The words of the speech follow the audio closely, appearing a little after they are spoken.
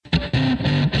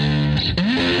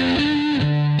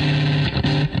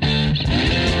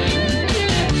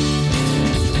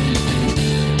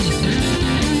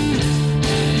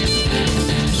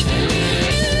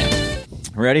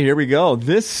ready. Here we go.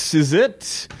 This is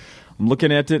it. I'm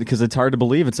looking at it because it's hard to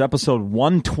believe. It's episode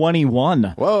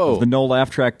 121 of the No Laugh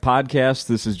Track podcast.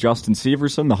 This is Justin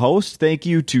Severson, the host. Thank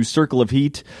you to Circle of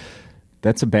Heat.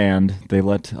 That's a band. They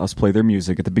let us play their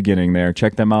music at the beginning there.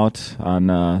 Check them out on,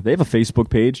 they have a Facebook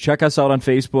page. Check us out on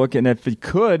Facebook. And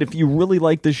if you really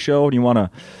like this show and you want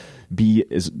to be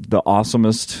the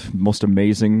awesomest, most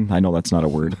amazing, I know that's not a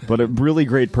word, but a really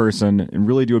great person and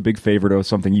really do a big favor to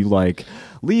something you like,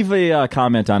 leave a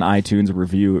comment on iTunes, a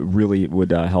review. It really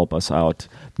would help us out.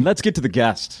 Let's get to the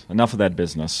guest. Enough of that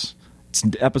business. It's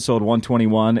episode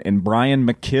 121, and Brian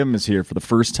McKim is here for the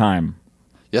first time.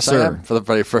 Yes, sir. I am. For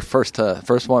the first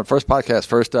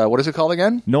podcast. What is it called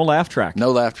again? No Laugh Track.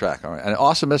 No Laugh Track. All right. And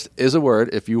awesomest is a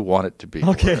word if you want it to be.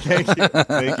 Okay, thank you.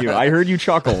 Thank you. I heard you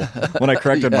chuckle when I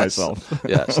corrected myself.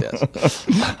 Yes.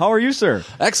 How are you, sir?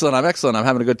 Excellent. I'm excellent. I'm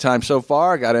having a good time so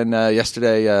far. I got in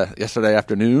yesterday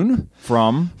afternoon.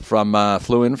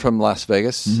 Flew in from Las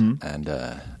Vegas, and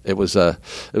it was a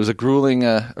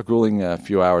grueling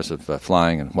few hours of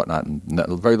flying and whatnot, and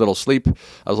very little sleep.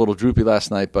 I was a little droopy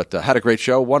last night, but had a great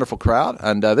show, wonderful crowd,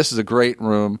 and this is a great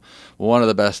room, one of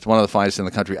the best, one of the finest in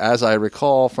the country, as I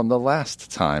recall from the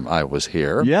last time I was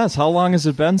here. Yes, how long has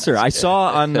it been, sir? I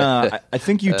saw on, I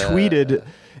think you tweeted.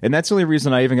 And that's the only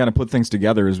reason I even got to put things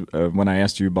together is when I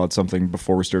asked you about something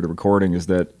before we started recording, is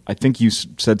that I think you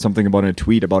said something about in a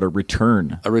tweet about a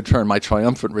return. A return, my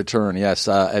triumphant return, yes.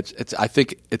 I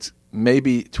think it's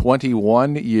maybe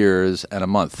 21 years and a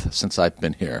month since I've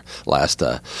been here last.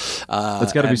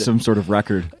 That's got to be some sort of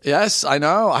record. Yes, I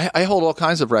know. I hold all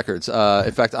kinds of records.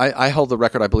 In fact, I hold the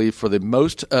record, I believe, for the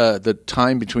most the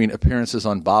time between appearances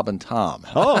on Bob and Tom.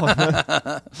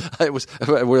 Oh. It was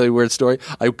a really weird story.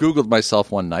 I Googled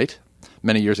myself one night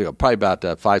many years ago, probably about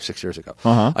 5-6 years ago.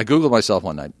 Uh-huh. I Googled myself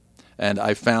one night, and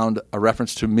I found a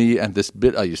reference to me and this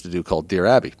bit I used to do called Dear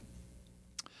Abby.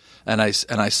 And I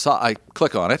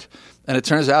click on it, and it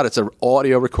turns out it's an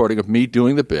audio recording of me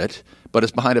doing the bit, but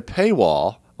it's behind a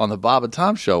paywall on the Bob and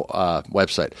Tom Show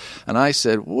website. And I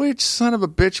said, which son of a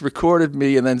bitch recorded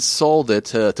me and then sold it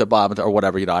to Bob or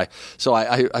whatever, So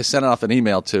I sent off an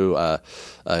email to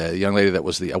a young lady that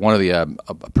was one of the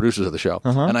producers of the show.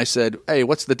 Uh-huh. And I said, hey,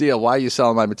 what's the deal? Why are you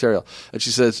selling my material? And she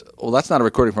says, well, that's not a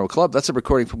recording from a club. That's a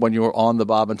recording from when you were on the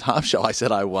Bob and Tom Show. I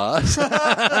said, I was.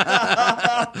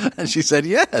 And she said,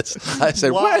 yes. I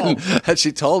said, wow. When? And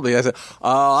she told me. I said,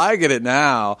 oh, I get it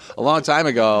now. A long time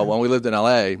ago when we lived in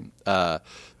L.A.,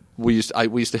 we used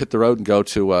to hit the road and go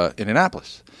to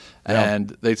Indianapolis. And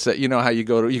they'd say, you know how you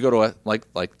go to a like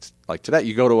today,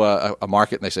 you go to a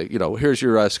market and they say, here's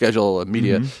your schedule of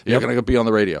media. Mm-hmm. You're going to be on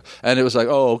the radio. And it was like,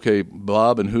 oh, okay,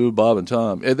 Bob and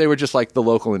Tom. And they were just like the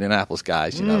local Indianapolis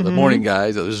guys, the morning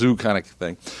guys, the zoo kind of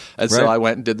thing. And so I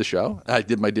went and did the show. I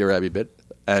did my Dear Abby bit.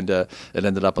 And it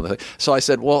ended up on the thing. So I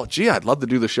said, well, gee, I'd love to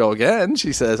do the show again.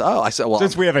 She says, oh. I said, well.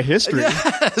 Since we have a history.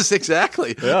 Yes,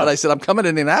 exactly. Yeah. And I said, I'm coming to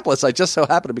Indianapolis. I just so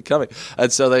happen to be coming.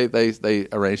 And so they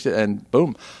arranged it. And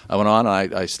boom, I went on.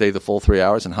 And I stayed the full 3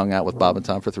 hours and hung out with Bob and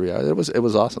Tom for 3 hours. It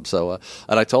was awesome. So,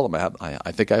 and I told them,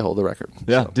 I think I hold the record.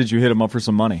 Yeah. So. Did you hit them up for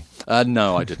some money?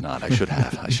 No, I did not. I should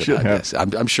have. I should have. Yes.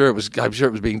 I'm sure it was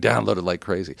being downloaded like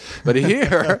crazy. But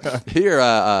here,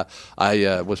 I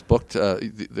was booked.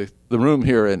 The room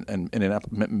here in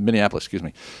Minneapolis,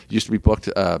 used to be booked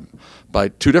by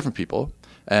two different people,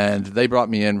 and they brought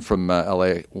me in from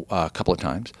L.A. A couple of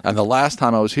times. And the last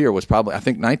time I was here was probably, I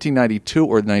think, 1992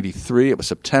 or 93. It was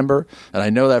September, and I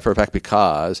know that for a fact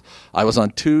because I was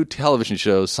on two television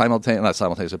shows not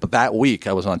simultaneously, but that week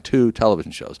I was on two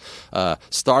television shows.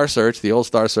 Star Search, the old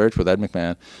Star Search with Ed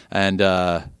McMahon, and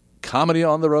Comedy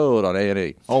on the Road on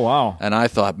A&E. Oh, wow. And I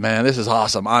thought, man, this is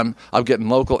awesome. I'm getting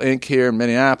local ink here in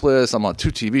Minneapolis. I'm on two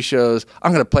TV shows.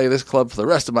 I'm going to play this club for the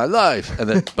rest of my life. And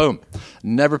then, boom,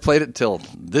 never played it until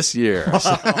this year.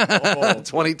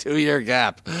 22-year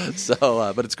gap.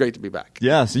 So, but it's great to be back.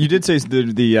 Yeah, so you did say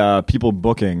the people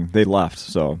booking, they left,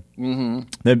 so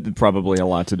that had probably a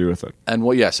lot to do with it. And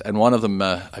and one of them,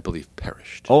 I believe,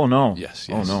 perished. Oh, no. Yes.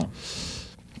 Oh, no.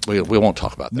 We won't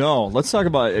talk about that. No, let's talk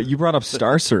about you brought up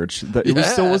Star Search. It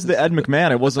still was the Ed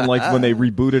McMahon. It wasn't like when they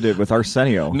rebooted it with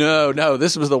Arsenio. No,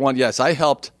 this was the one. Yes, I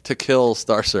helped to kill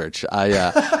Star Search.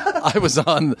 I was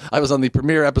on the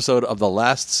premiere episode of the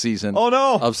last season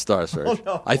of Star Search. Oh,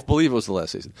 no. I believe it was the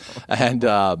last season. And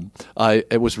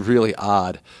it was really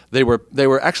odd. They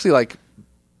were actually like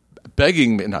not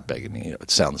begging me, it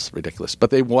sounds ridiculous,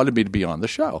 but they wanted me to be on the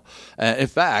show. In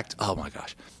fact, oh my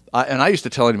gosh. And I used to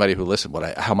tell anybody who listened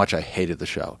how much I hated the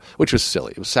show, which was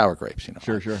silly. It was sour grapes,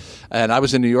 Sure. And I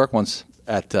was in New York once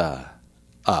at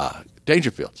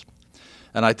Dangerfields,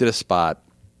 and I did a spot,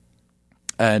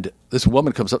 And this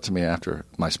woman comes up to me after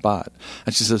my spot,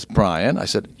 and she says, "Brian." I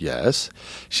said, "Yes."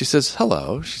 She says,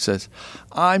 "Hello." She says,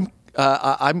 I'm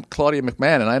Claudia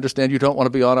McMahon, and I understand you don't want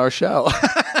to be on our show."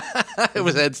 It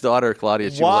was Ed's daughter, Claudia.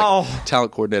 She was like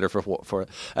talent coordinator for it.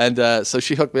 And so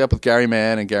she hooked me up with Gary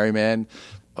Mann, and Gary Mann,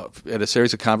 in a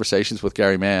series of conversations with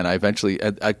Gary Mann, I eventually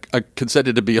I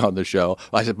consented to be on the show.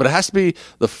 I said, but it has to be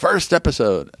the first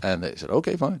episode. And they said,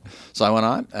 okay, fine. So I went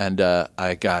on, and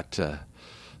I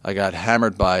got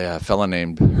hammered by a fella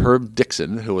named Herb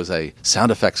Dixon, who was a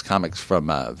sound effects comics from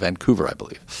Vancouver, I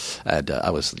believe. And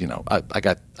I was,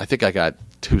 I think I got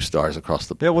 2 stars across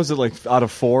the board. Yeah, was it like out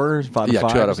of 4? Out of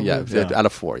 5? Out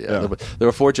of 4, yeah. There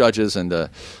were 4 judges, and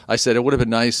I said it would have been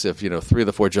nice if, 3 of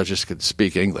the 4 judges could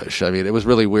speak English. I mean, it was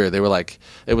really weird. They were like,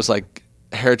 it was like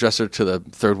hairdresser to the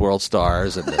third world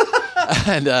stars, and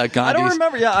Gandhi's, I don't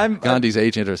remember. Yeah, Gandhi's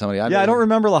agent or somebody. I don't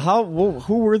remember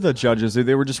who were the judges.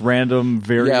 They were just random,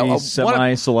 very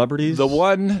semi-celebrities. The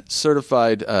one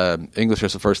certified English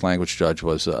as a first language judge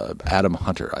was Adam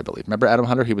Hunter, I believe. Remember Adam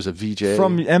Hunter? He was a VJ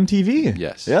from MTV.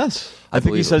 Yes. I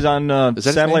think he says on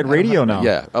satellite radio now.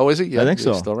 Yeah. Oh, is he? Yeah, I think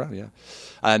so. He's still around. Yeah.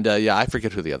 And I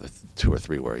forget who the other 2 or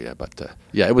 3 were. Yeah, but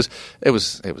it was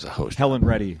a host. Helen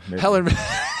Reddy. Maybe. Helen.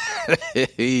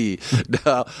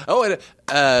 No. Oh,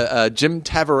 and Jim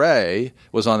Tavares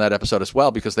was on that episode as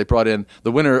well, because they brought in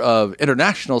the winner of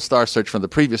International Star Search from the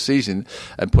previous season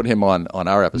and put him on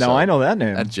our episode. Now I know that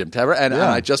name. And Jim Tavares. And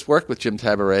I just worked with Jim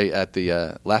Tavares at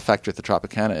the Laugh Factory at the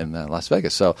Tropicana in Las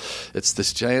Vegas. So it's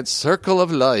this giant circle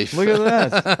of life. Look at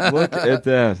that. Look at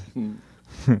that.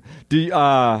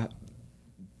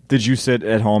 Did you sit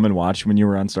at home and watch when you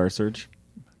were on Star Search?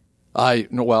 I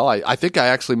think I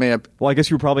actually may have. Well, I guess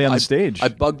you were probably on the stage. I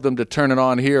bugged them to turn it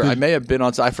on here. I may have been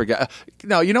on. I forget.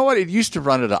 No, you know what? It used to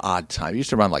run at an odd time. It used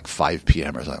to run like 5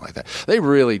 p.m. or something like that. They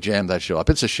really jammed that show up.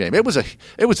 It's a shame. It was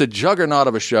a juggernaut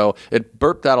of a show. It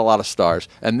burped out a lot of stars,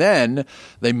 and then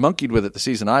they monkeyed with it the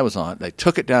season I was on. They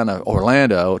took it down to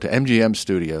Orlando to MGM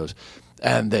Studios.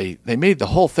 And they made the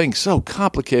whole thing so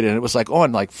complicated, and it was like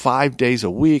on like 5 days a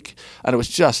week, and it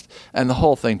was and the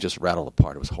whole thing just rattled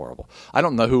apart. It was horrible. I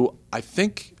don't know who. I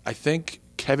think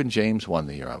Kevin James won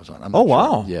the year I was on. I'm not sure.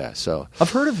 Wow! Yeah, so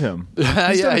I've heard of him.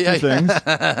 Yeah. Things.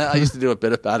 I used to do a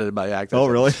bit about it in my act.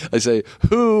 Really? I say,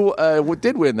 who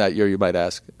did win that year? You might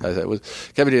ask. I said, it was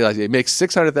Kevin James. He makes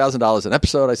 $600,000 an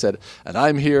episode. I said, and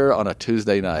I'm here on a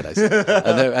Tuesday night. I said,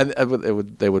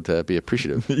 and they would be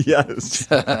appreciative. Yes.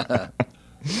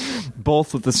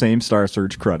 Both with the same Star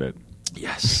Search credit.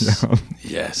 Yes.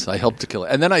 Yes. I helped to kill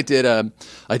it. And then I did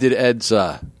Ed's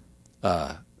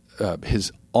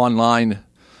his online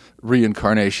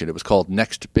reincarnation. It was called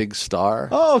Next Big Star.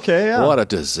 Oh, okay, yeah. What a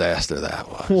disaster that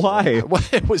was. Why? Well,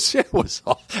 it was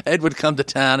Ed would come to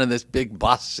town in this big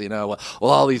bus, with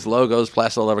all these logos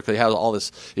plastered all over. He had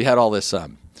all this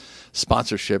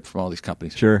sponsorship from all these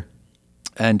companies. Sure.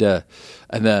 And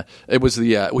it was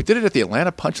we did it at the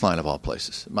Atlanta Punchline of all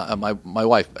places. My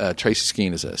wife Tracy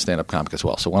Skeen is a stand-up comic as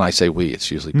well. So when I say we,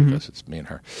 it's usually because it's me and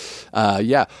her.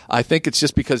 I think it's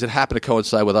just because it happened to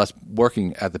coincide with us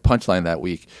working at the Punchline that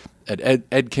week.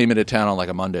 Ed came into town on like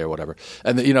a Monday or whatever,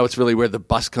 and it's really weird. The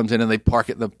bus comes in and they park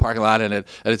it in the parking lot, and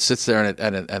it sits there,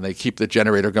 and they keep the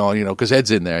generator going, because Ed's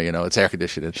in there, it's air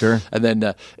conditioned. Sure. And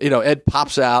then Ed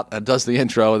pops out and does the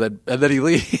intro, and then he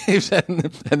leaves, and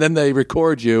then they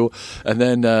record you, and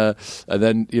then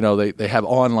they have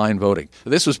online voting.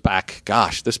 This was back,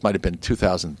 this might have been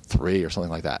 2003 or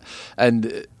something like that,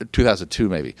 and 2002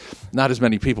 maybe. Not as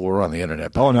many people were on the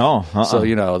internet. Oh no! So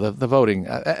the voting,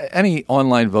 any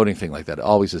online voting thing like that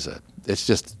always it's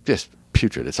just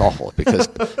putrid. It's awful because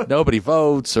nobody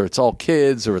votes, or it's all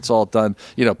kids, or it's all done.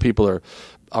 People are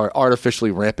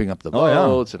artificially ramping up the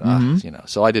votes, and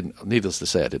So I didn't. Needless to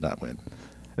say, I did not win.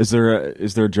 Is there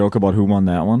a joke about who won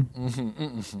that one?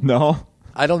 No.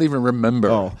 I don't even remember.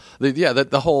 Oh.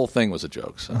 The whole thing was a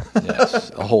joke. So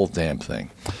yes, a whole damn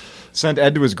thing. Sent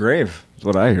Ed to his grave, is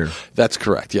what I hear. That's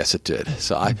correct. Yes, it did.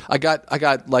 So I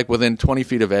got like within 20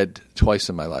 feet of Ed twice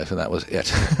in my life, and that was it.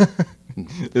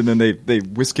 And then they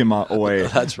whisk him away.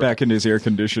 That's right. Back in his air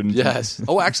conditioned. Yes.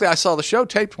 Oh, actually, I saw the show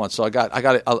taped once, so I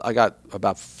got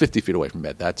about 50 feet away from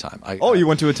Ed that time. You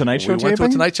went to a Tonight Show taping? We went to a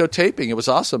Tonight Show taping. It was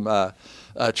awesome.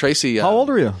 Tracy. How old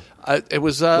were you? It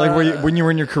was when you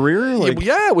were in your career.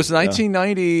 It was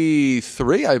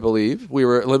 1993, I believe. We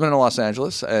were living in Los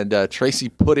Angeles, and Tracy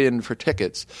put in for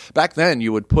tickets. Back then,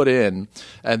 you would put in,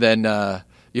 and then it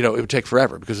would take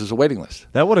forever because there's a waiting list.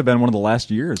 That would have been one of the last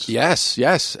years. Yes,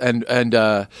 and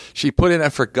she put in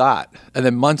and forgot, and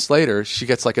then months later, she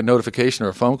gets like a notification or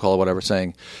a phone call or whatever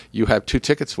saying you have 2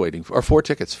 tickets waiting or 4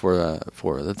 tickets for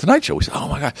the Tonight Show. We said, oh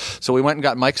my god! So we went and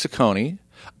got Mike Ciccone.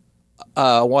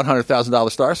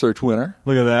 $100,000 Star Search winner.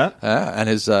 Look at that. And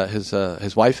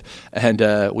his wife. And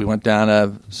we went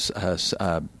down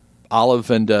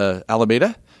Olive and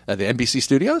Alameda at the NBC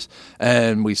studios,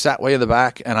 and we sat way in the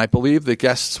back, and I believe the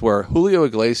guests were Julio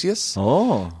Iglesias.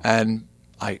 Oh. And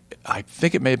I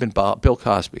think it may have been Bill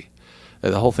Cosby.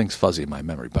 The whole thing's fuzzy in my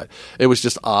memory, but it was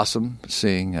just awesome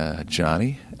seeing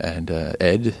Johnny and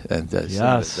Ed and the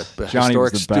Johnny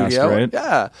historic was the best, studio. right?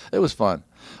 Yeah, it was fun.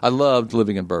 I loved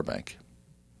living in Burbank.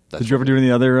 Did you ever do any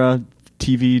other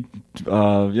TV?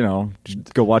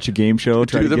 Go watch a game show.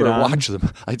 Try do to them get or on? watch them.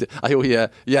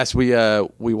 Yes,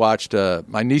 we watched.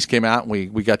 My niece came out and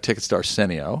we got tickets to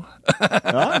Arsenio.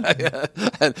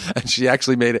 and she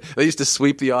actually made it. They used to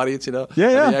sweep the audience,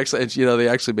 Yeah. She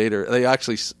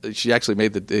actually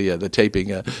made the taping.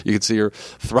 You could see her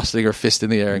thrusting her fist in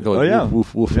the air and going,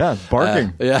 woof, woof, woof. Yeah,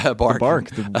 barking. Barking. The bark.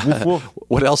 The woof, woof.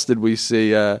 What else did we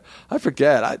see? I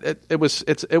forget. It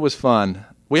was fun.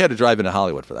 We had to drive into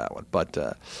Hollywood for that one, but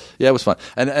it was fun.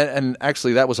 And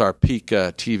actually, that was our peak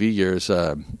TV years,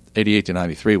 88 to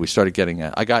 93. We started getting.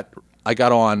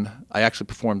 I actually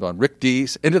performed on Rick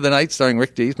Dees, Into the Night, starring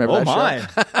Rick Dees. Remember that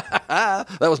show?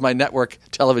 That was my network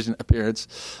television appearance.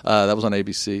 That was on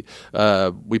ABC.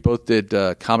 We both did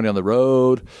Comedy on the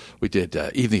Road. We did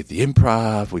Evening at the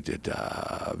Improv. We did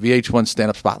VH1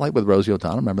 Stand-Up Spotlight with Rosie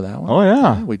O'Donnell. Remember that one? Oh,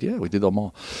 yeah. We did. We did them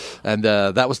all. And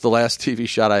that was the last TV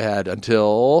shot I had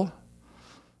until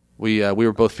we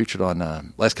were both featured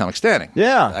on Last Comic Standing.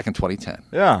 Yeah. Back in 2010.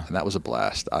 Yeah. And that was a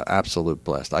blast. Absolute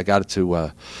blast. I got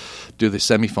to do the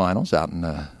semifinals out in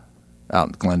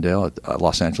Glendale at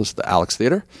Los Angeles, the Alex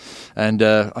Theater. And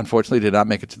unfortunately did not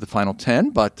make it to the final 10,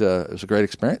 but it was a great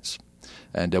experience.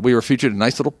 And we were featured in a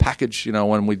nice little package,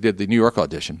 when we did the New York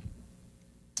audition.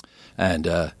 And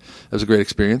it was a great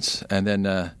experience. And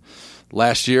then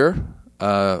last year,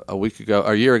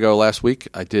 a year ago last week,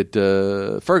 I did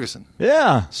Ferguson.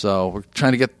 Yeah. So we're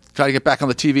trying to get back on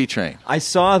the TV train. I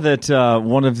saw that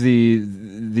one of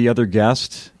the other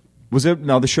guests. Was it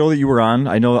the show that you were on?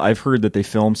 I know I've heard that they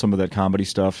filmed some of that comedy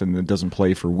stuff and it doesn't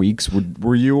play for weeks.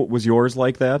 Was yours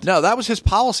like that? No, that was his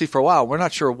policy for a while. We're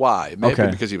not sure why. Maybe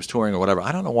because he was touring or whatever.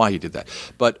 I don't know why he did that.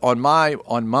 But on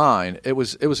mine, it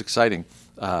was exciting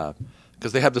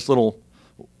because they have this little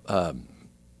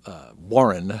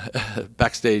Warren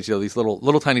backstage. These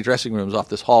little tiny dressing rooms off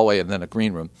this hallway and then a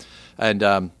green room,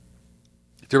 and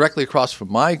directly across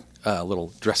from my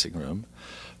little dressing room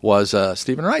was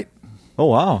Stephen Wright. Oh,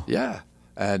 wow. Yeah.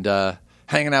 And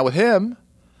hanging out with him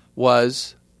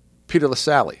was Peter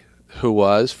Lasalle, who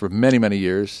was, for many, many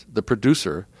years, the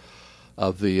producer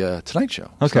of the Tonight Show,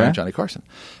 starring Johnny Carson.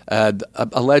 And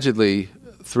allegedly,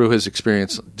 through his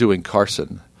experience doing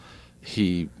Carson,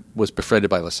 he was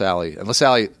befriended by Lasalle. And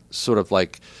Lasalle sort of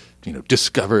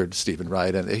discovered Stephen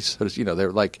Wright. And they sort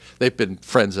of, they've been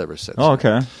friends ever since. Oh,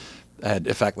 okay. And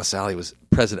in fact, Lasalle was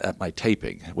present at my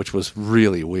taping, which was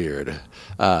really weird.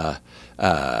 And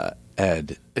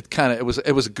it was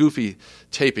a goofy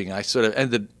taping. I sort of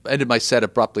ended my set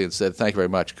abruptly and said, "Thank you very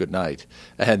much, good night."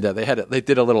 And they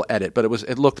did a little edit, but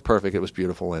it looked perfect. It was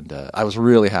beautiful, and I was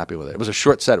really happy with it. It was a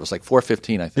short set. It was like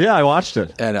 4:15, I think. Yeah, I watched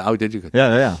it. And did you?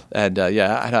 Yeah. And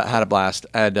I had a blast.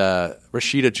 And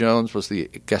Rashida Jones was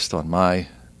the guest on my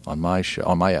show,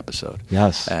 on my episode.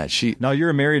 Yes. She. No,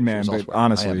 you're a married man, but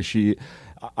honestly,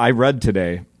 I read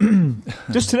today,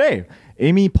 just today,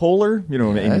 Amy Poehler,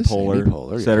 Amy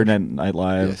Poehler, Saturday Night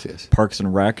Live, yes. Parks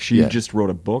and Rec. She just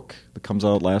wrote a book that comes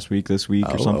out this week or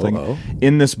something.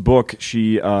 In this book,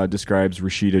 she describes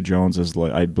Rashida Jones as,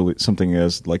 I believe, something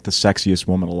as like the sexiest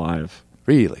woman alive.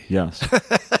 Really? Yes.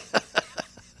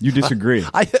 You disagree?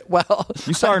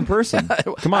 You saw her in person.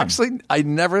 Come on. Actually, I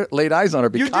never laid eyes on her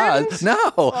because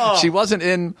she wasn't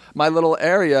in my little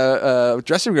area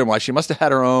dressing room. Why? She must have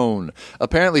had her own.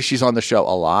 Apparently, she's on the show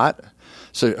a lot.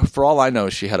 So for all I know,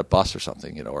 she had a bus or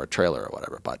something, or a trailer or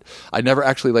whatever. But I never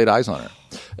actually laid eyes on her.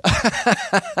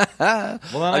 Well,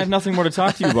 then I have nothing more to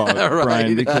talk to you about, right.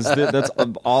 Brian, because that's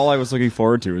all I was looking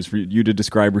forward to is for you to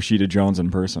describe Rashida Jones in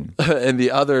person. And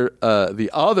the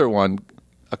other one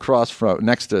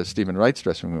next to Stephen Wright's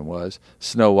dressing room was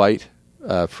Snow White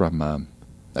from I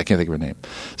can't think of her name.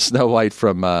 Snow White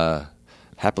from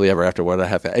Happily Ever After. What did I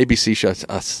have? ABC shows.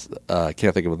 I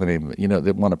can't think of the name.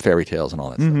 The one of fairy tales and all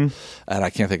that stuff. And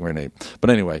I can't think of her name. But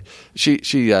anyway,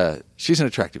 she's an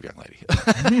attractive young lady.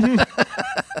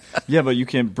 Yeah, but you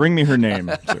can't bring me her name.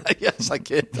 Yes, I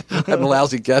can't. I'm a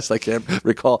lousy guest. I can't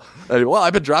recall. Well,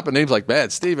 I've been dropping names like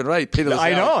Stephen Wright, Peter Lasalle.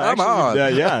 I know. Come on.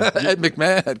 Yeah. Ed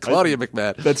McMahon, Claudia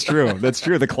McMahon. That's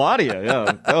true. The Claudia.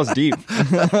 Yeah, that was deep.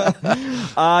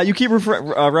 You keep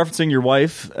referencing your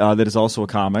wife, that is also a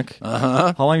comic.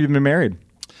 Uh-huh. How long have you been married?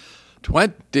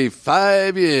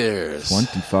 25 years.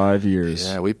 25 years.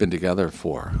 Yeah, we've been together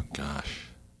for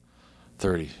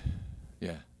 30.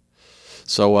 Yeah.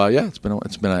 So it's been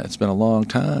a long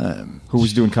time. Who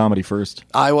was doing comedy first?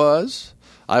 I was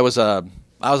a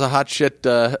hot shit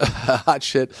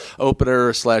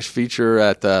opener / feature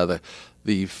at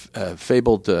the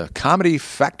fabled Comedy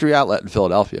Factory Outlet in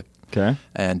Philadelphia. Okay.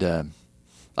 And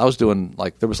I was doing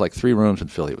there was 3 rooms in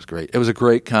Philly. It was great. It was a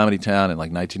great comedy town in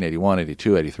 1981,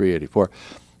 82, 83, 84.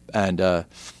 And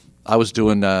I was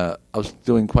doing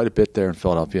quite a bit there in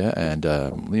Philadelphia, and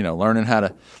learning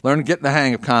getting the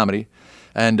hang of comedy.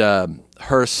 And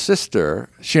her sister,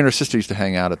 she and her sister used to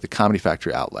hang out at the Comedy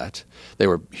Factory Outlet. They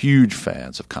were huge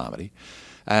fans of comedy,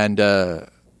 and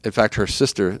in fact, her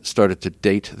sister started to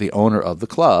date the owner of the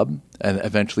club, and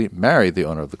eventually married the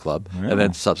owner of the club, and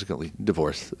then subsequently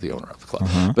divorced the owner of the club.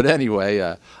 Uh-huh. But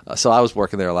anyway, so I was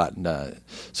working there a lot, and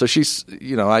so she's,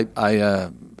 I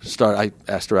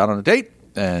asked her out on a date.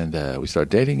 And we started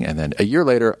dating, and then a year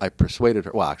later, I persuaded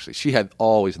her. Well, actually, she had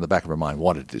always in the back of her mind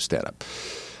wanted to do stand-up.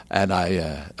 And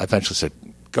I eventually said,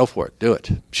 go for it, do it.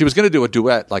 She was going to do a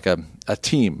duet, like a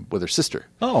team with her sister.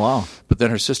 Oh, wow. But then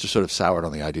her sister sort of soured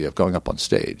on the idea of going up on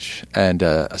stage. And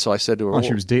so I said to her... Oh,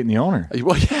 she was dating the owner.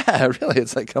 Well, yeah, really.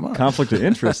 It's like, come on. Conflict of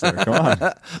interest there. Come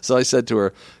on. So I said to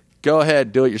her, go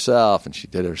ahead, do it yourself. And she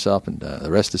did it herself, and the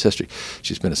rest is history.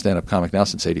 She's been a stand-up comic now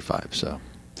since 85, so...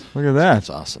 Look at that. That's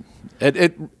awesome.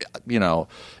 It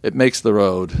makes the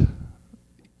road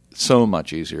so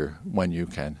much easier when you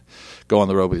can go on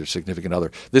the road with your significant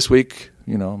other. This week,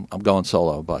 I'm going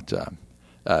solo, but a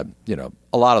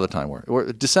lot of the time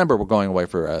December we're going away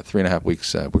for 3.5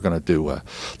 weeks. We're going to do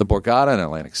the Borgata in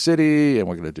Atlantic City, and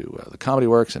we're going to do the Comedy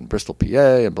Works in Bristol, PA,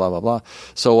 and blah blah blah.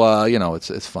 So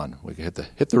it's fun. We can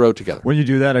hit the road together. When you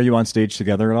do that, are you on stage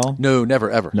together at all? No, never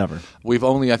ever. Never. We've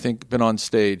only, I think, been on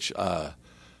stage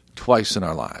twice in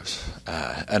our lives,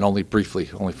 and only briefly,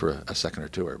 only for a second or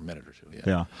two or a minute or two.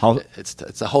 Yeah.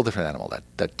 It's a whole different animal,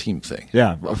 that team thing.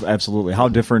 Yeah, absolutely. How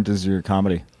different is your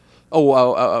comedy?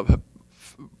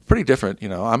 Pretty different.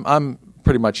 I'm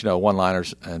pretty much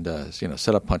one-liners and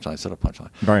set up punchline.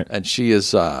 Right. And she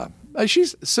is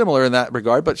she's similar in that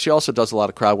regard, but she also does a lot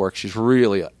of crowd work. She's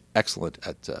really excellent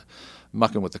at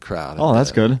mucking with the crowd. Oh,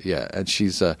 that's good. Yeah, and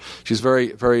she's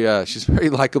very very she's very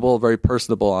likable, very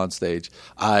personable on stage.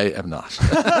 I am not.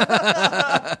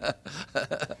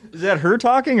 Is that her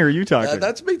talking or you talking?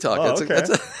 That's me talking. Oh, okay.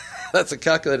 That's a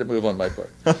calculated move on my part.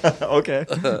 Okay,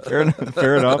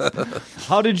 fair enough.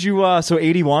 How did you? So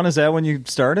 81, is that when you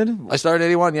started? I started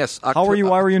 81. Yes. Why were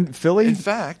you in Philly? In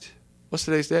fact, what's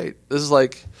today's date? This is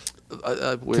like.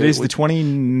 Today's the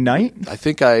 29th? I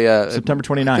think September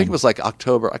 29th. I think it was like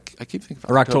October. I keep thinking.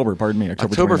 Or October, pardon me.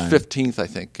 October 15th, I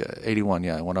think, 81.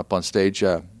 Yeah, I went up on stage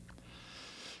at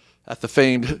the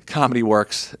famed Comedy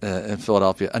Works in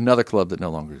Philadelphia, another club that no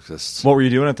longer exists. What were you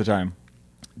doing at the time?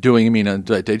 Doing, you mean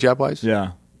day job wise?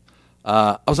 Yeah.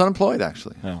 I was unemployed,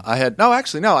 actually. Oh.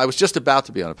 I was just about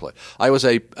to be unemployed. I was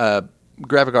a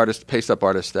graphic artist, paste-up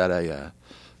artist at a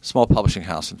small publishing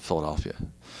house in Philadelphia.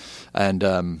 And...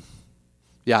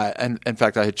 and in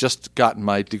fact, I had just gotten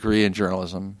my degree in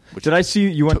journalism. Did I see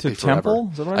you went to Temple?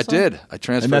 Is that what I saw? did. I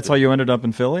transferred. And that's how you ended up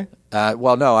in Philly?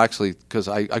 Well, no, actually, because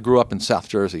I grew up in South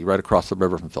Jersey, right across the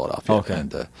river from Philadelphia. Okay.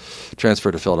 And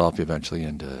transferred to Philadelphia eventually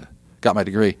and got my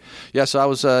degree. Yeah, so I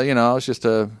was, I was just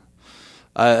and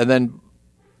then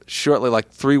shortly,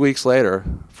 like 4 weeks later,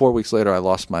 I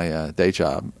lost my day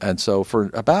job. And so for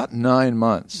about 9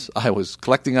 months, I was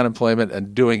collecting unemployment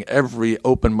and doing every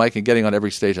open mic and getting on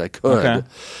every stage I could,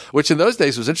 which in those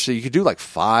days was interesting. You could do like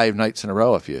 5 nights in a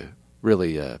row if you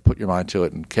really put your mind to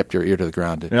it and kept your ear to the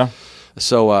ground. Yeah.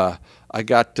 So I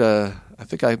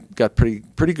think I got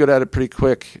pretty good at it pretty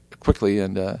quickly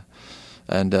and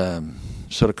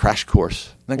sort of crash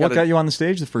course. What got you on the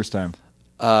stage the first time?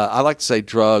 I like to say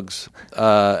drugs,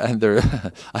 and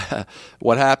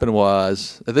what happened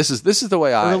was this is the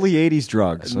way early '80s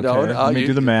drugs. Okay. No, let me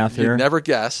do the math here. You'd never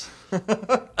guess.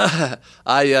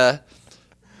 I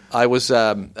was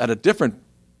at a different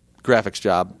graphics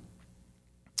job,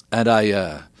 and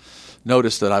I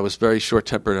noticed that I was very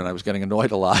short-tempered and I was getting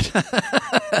annoyed a lot.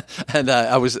 And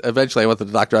I went to the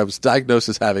doctor. I was diagnosed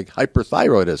as having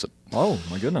hyperthyroidism. Oh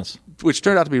my goodness! Which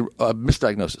turned out to be a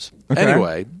misdiagnosis. Okay.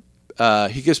 Anyway.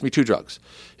 He gives me 2 drugs.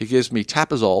 He gives me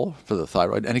Tapazole for the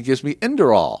thyroid, and he gives me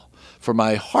Inderol for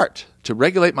my heart to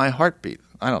regulate my heartbeat.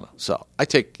 I don't know. So I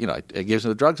take, he gives me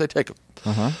the drugs, I take them.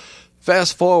 Uh-huh.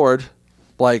 Fast forward,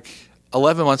 like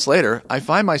 11 months later, I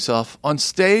find myself on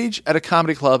stage at a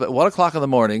comedy club at 1 o'clock in the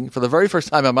morning for the very first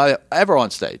time I'm ever on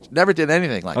stage. Never did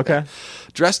anything like that.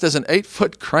 Dressed as an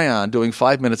 8-foot crayon doing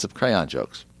 5 minutes of crayon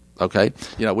jokes. Okay,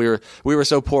 we were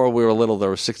so poor we were little. There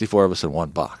were 64 of us in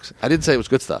one box. I didn't say it was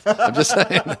good stuff. I'm just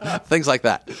saying things like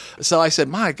that. So I said,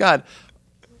 "My God."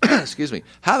 Excuse me.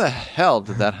 How the hell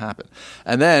did that happen?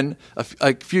 And then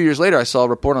a few years later, I saw a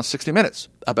report on 60 Minutes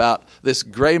about this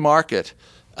gray market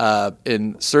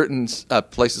in certain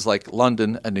places like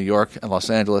London and New York and Los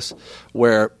Angeles,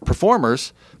 where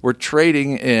performers were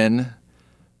trading in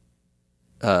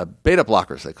beta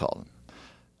blockers, they call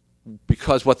them,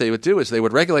 because what they would do is they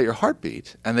would regulate your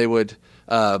heartbeat and they would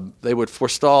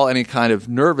forestall any kind of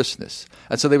nervousness,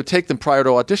 and so they would take them prior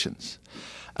to auditions.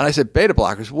 And I said, beta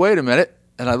blockers. Wait a minute.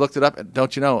 And I looked it up, and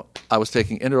don't you know, I was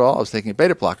taking Inderal, I was taking a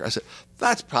beta blocker. I said,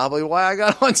 that's probably why I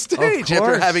got on stage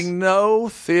after having no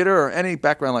theater or any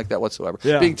background like that whatsoever.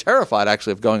 Yeah. Being terrified,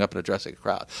 actually, of going up and addressing a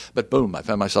crowd. But boom, I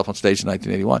found myself on stage in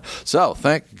 1981. So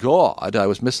thank God I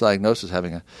was misdiagnosed as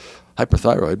having a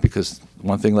hyperthyroid, because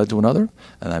one thing led to another,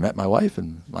 and I met my wife,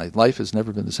 and my life has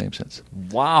never been the same since.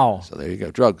 Wow. So there you go.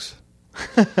 Drugs.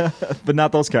 But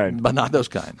not those kind. But not those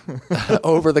kind.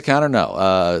 Over the counter,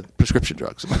 no. Prescription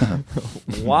drugs.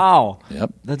 Wow.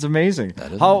 Yep. That's amazing.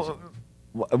 That is amazing.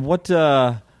 What?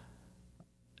 I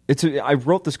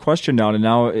wrote this question down, and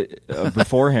now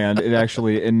beforehand, it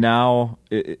actually, and now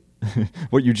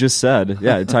what you just said,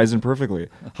 yeah, it ties in perfectly.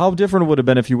 How different would it have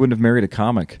been if you wouldn't have married a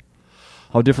comic?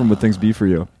 How different would things be for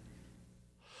you?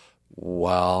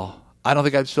 Well, I don't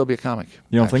think I'd still be a comic.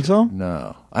 You don't think so?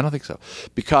 No, I don't think so.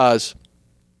 Because,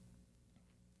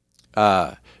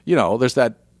 there's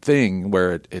that thing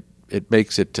where it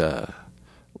makes it,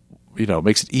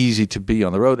 makes it easy to be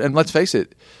on the road. And let's face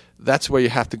it, that's where you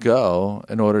have to go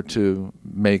in order to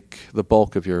make the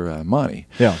bulk of your money.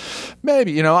 Yeah.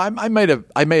 Maybe, I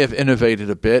may have innovated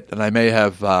a bit, and I may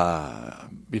have,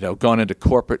 gone into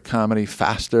corporate comedy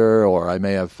faster, or I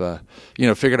may have,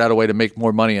 figured out a way to make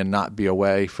more money and not be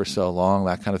away for so long,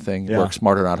 that kind of thing. Yeah. Work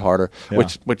smarter, not harder, yeah.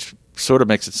 which sort of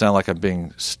makes it sound like I'm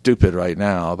being stupid right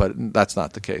now, but that's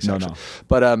not the case. No, actually. No.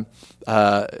 But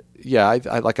I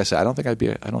like I said, I don't think I'd be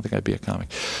a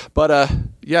comic. But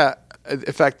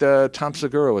in fact, Tom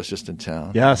Segura was just in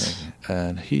town. Yes,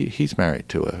 and he's married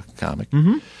to a comic.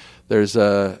 Mm-hmm. There's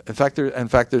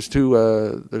there's two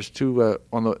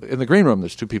in the green room.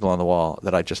 There's two people on the wall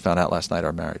that I just found out last night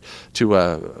are married to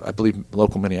I believe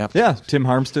local Minneapolis. Yeah, Tim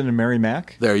Harmston and Mary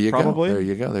Mack. There you probably. Go. There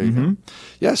you go. There you go.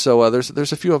 Yeah. So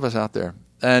there's a few of us out there,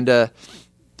 and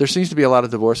there seems to be a lot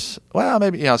of divorce. Well,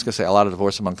 maybe I was going to say a lot of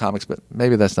divorce among comics, but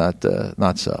maybe that's not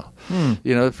so.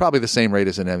 Probably the same rate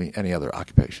as in any other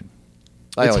occupation.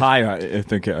 It's high, I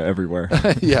think, everywhere.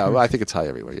 Yeah, well, I think it's high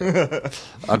everywhere. Yeah.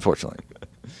 Unfortunately.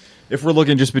 If we're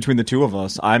looking just between the two of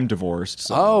us, I'm divorced.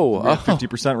 So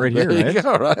 50% right here, there right? You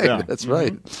go, right. Yeah. That's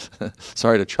right.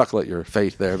 Sorry to chuckle at your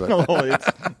fate there, but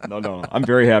no. I'm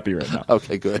very happy right now.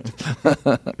 Okay, good.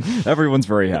 Everyone's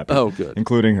very happy. Oh, good.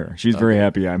 Including her. She's very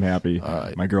happy. I'm happy. All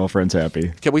right. My girlfriend's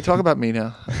happy. Can we talk about me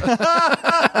now?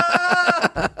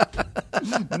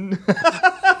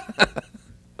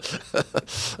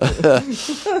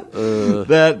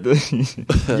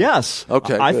 Yes.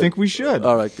 Okay. I think we should.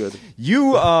 All right. Good.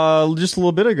 You just a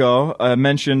little bit ago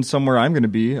mentioned somewhere I'm going to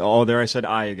be. Oh, there I said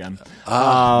I again.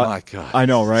 My God. I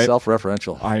know, right?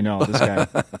 Self-referential. I know this guy.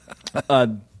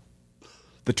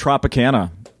 The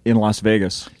Tropicana in Las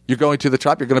Vegas. You're going to the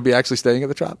Trop? You're going to be actually staying at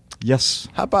the Trop? Yes.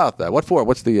 How about that? What for?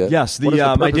 What's the? Yes.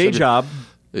 My day job.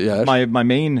 Yes. My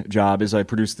main job is I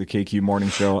produce the KQ morning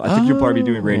show. I think you'll probably be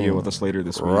doing radio with us later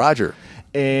this week. Roger.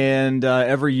 And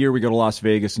every year we go to Las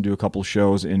Vegas and do a couple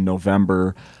shows in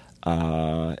November.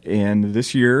 And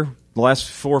this year, the last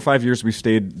 4 or 5 years, we've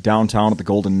stayed downtown at the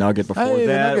Golden Nugget. Before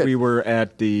that, we were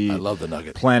at the I love the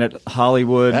Nugget. Planet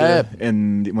Hollywood.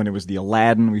 And when it was the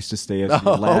Aladdin, we used to stay at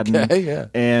the Aladdin. Okay, yeah.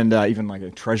 And even like a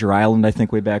Treasure Island, I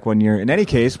think, way back one year. In any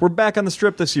case, we're back on the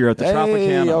Strip this year at the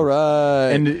Tropicana. All right.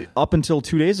 And up until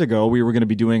 2 days ago, we were going to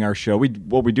be doing our show.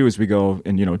 What we do is we go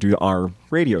and do our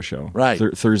radio show, right?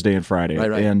 Thursday and Friday,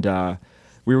 right. And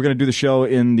we were going to do the show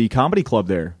in the comedy club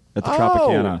there at the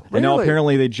Tropicana. Really? And now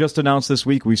apparently they just announced this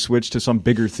week we switched to some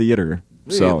bigger theater.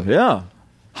 Really? So yeah.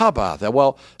 How about that?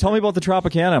 Well, tell me about the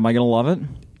Tropicana. Am I going to love it?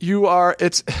 You are.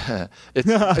 It's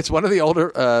one of the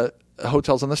older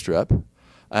hotels on the Strip,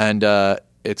 and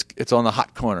it's on the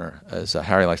hot corner, as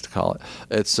Harry likes to call it.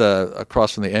 It's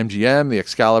across from the MGM, the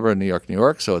Excalibur in New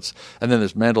York. So and then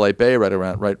there's Mandalay Bay right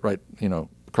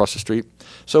across the street.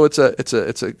 So it's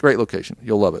a great location.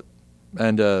 You'll love it.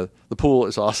 And the pool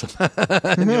is awesome.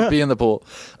 And you'll be in the pool.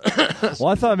 Well,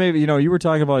 I thought maybe, you were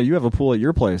talking about you have a pool at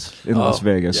your place in Las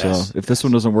Vegas. Yes, so if this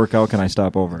one doesn't work out, can I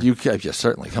stop over? You can, yes,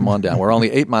 certainly. Come on down. We're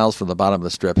only 8 miles from the bottom of the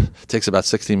strip. It takes about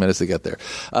 16 minutes to get there.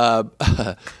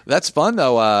 That's fun,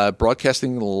 though.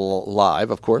 Broadcasting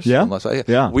live, of course. Yeah.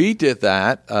 Yeah. We did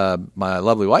that, my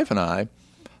lovely wife and I,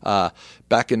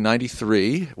 back in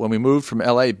 93 when we moved from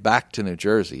L.A. back to New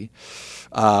Jersey.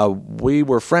 We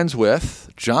were friends with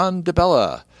John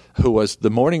DeBella, who was the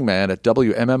morning man at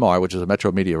WMMR, which is a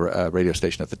Metro Media radio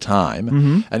station at the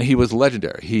time, and he was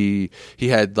legendary. He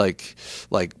had like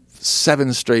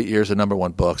 7 straight years of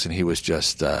 #1 books, and he was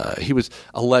just he was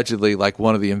allegedly like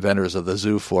one of the inventors of the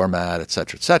zoo format, et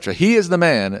cetera, et cetera. He is the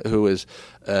man who is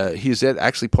he's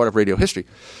actually part of radio history.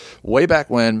 Way back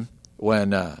when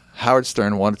Howard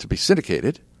Stern wanted to be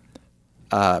syndicated,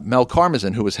 Mel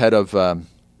Karmazin, who was head of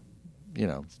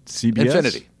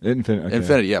CBS?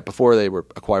 Infinity, yeah, before they were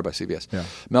acquired by CBS. Yeah.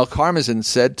 Mel Karmazin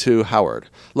said to Howard,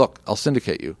 "Look, I'll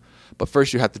syndicate you, but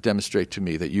first you have to demonstrate to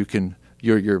me that you can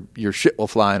your shit will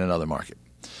fly in another market."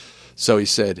 So he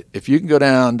said, "If you can go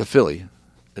down to Philly,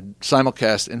 and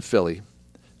simulcast in Philly,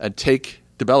 and take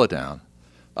DeBella down,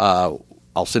 I'll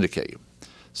syndicate you."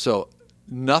 So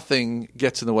nothing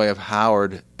gets in the way of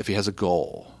Howard if he has a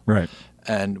goal. Right.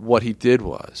 And what he did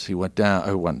was he went down.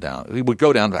 He would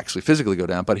go down, actually physically go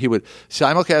down, but he would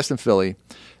simulcast in Philly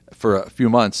for a few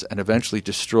months and eventually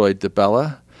destroyed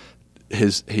DeBella.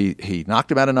 He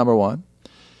knocked him out of #1.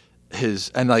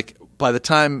 By the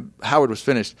time Howard was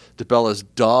finished, DeBella's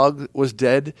dog was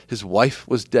dead. His wife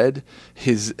was dead.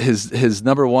 His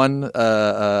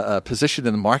 #1 position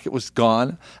in the market was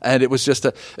gone, and it was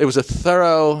a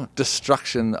thorough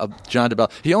destruction of John DeBella.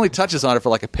 He only touches on it for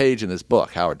like a page in his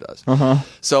book. Howard does.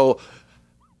 So,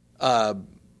 and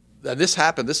this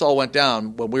happened. This all went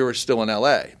down when we were still in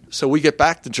L.A. So we get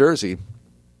back to Jersey,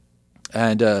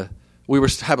 and we were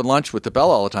having lunch with DeBella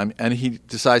all the time, and he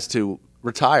decides to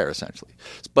retire, essentially.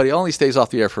 But he only stays off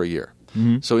the air for a year.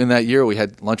 So in that year, we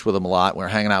had lunch with him a lot. We were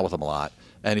hanging out with him a lot.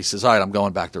 And he says, "All right, I'm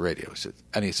going back to radio."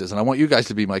 And he says, "And I want you guys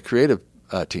to be my creative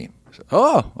team." I said,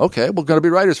 "Oh, okay. We're going to be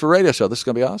writers for a radio show. This is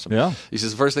going to be awesome." Yeah. He says,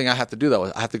 "The first thing I have to do, though,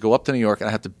 is I have to go up to New York and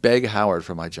I have to beg Howard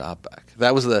for my job back."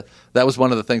 That was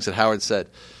one of the things that Howard said.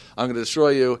 "I'm going to destroy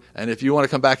you, and if you want to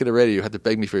come back into radio, you have to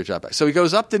beg me for your job back." So he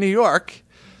goes up to New York.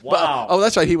 Wow. But,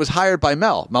 that's right. He was hired by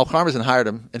Mel. Mel Karmazin hired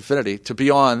him, Infinity, to be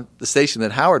on the station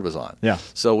that Howard was on. Yeah.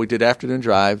 So we did Afternoon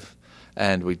Drive,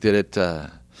 and we did it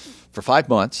for 5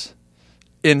 months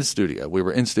in the studio. We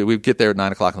were in studio. We'd get there at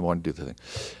 9 o'clock in the morning to do the thing.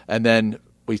 And then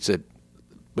we said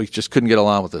we just couldn't get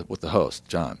along with the host,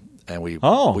 John. And we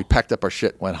packed up our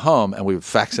shit, went home, and we would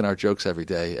fax in our jokes every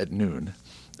day at noon.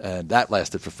 And that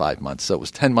lasted for 5 months. So it was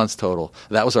 10 months total.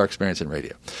 That was our experience in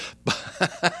radio.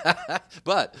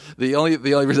 But the only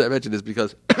reason I mentioned is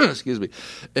because, excuse me,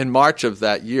 in March of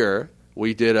that year,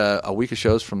 we did a week of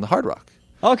shows from the Hard Rock.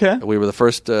 Okay. We were the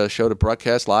first show to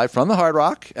broadcast live from the Hard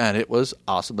Rock, and it was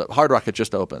awesome. The Hard Rock had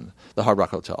just opened, the Hard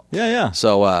Rock Hotel. Yeah.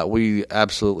 So we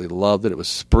absolutely loved it. It was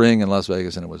spring in Las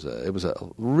Vegas, and it was a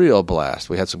real blast.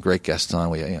 We had some great guests on.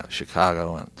 We had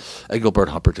Chicago and Engelbert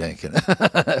Humperdinck.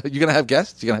 You gonna have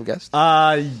guests?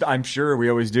 I'm sure we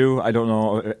always do. I don't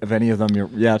know of any of them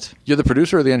yet. You're the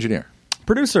producer or the engineer?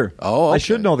 Producer. Oh, okay. I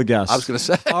should know the guests. I was going to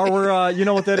say. You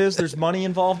know what that is? There's money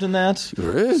involved in that.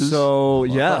 There is. So,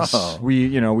 yes,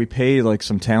 we pay like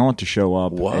some talent to show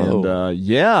up. Whoa. And,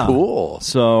 yeah. Cool.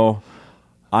 So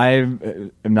I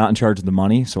am not in charge of the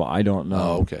money, so I don't know.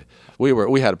 Oh, okay.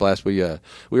 We had a blast. We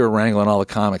were wrangling all the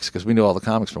comics because we knew all the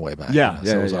comics from way back. Yeah,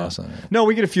 so it was awesome. No,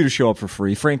 we get a few to show up for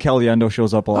free. Frank Caliendo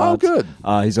shows up a lot. Oh, good.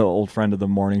 He's an old friend of the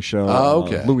morning show. Oh,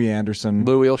 okay. Louis Anderson.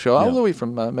 Louis will show. Yeah. Oh, Louis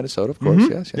from Minnesota, of course.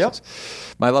 Mm-hmm. Yes.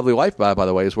 My lovely wife, by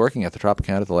the way, is working at the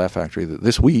Tropicana at the Laugh Factory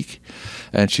this week,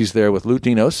 and she's there with Lou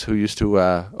Dinos, who used to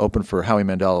open for Howie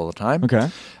Mandel all the time. Okay.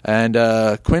 And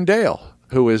Quinn Dale,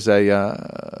 who is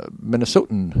a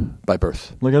Minnesotan by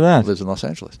birth. Look at that. Lives in Los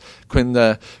Angeles.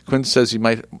 Quinn says he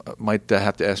might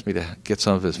have to ask me to get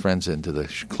some of his friends into the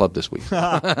club this week.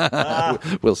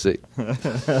 We'll see.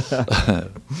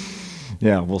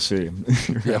 Yeah, we'll see.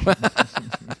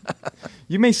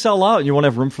 You may sell out and you won't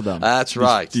have room for them. That's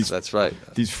right. That's right.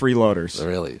 These freeloaders.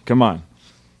 Really. Come on.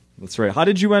 That's right. How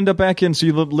did you end up back in? So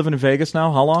you live in Vegas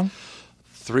now? How long?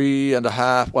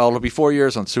 3.5. Well, it'll be 4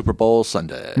 years on Super Bowl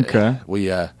Sunday. Okay.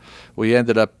 We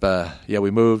ended up.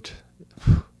 We moved.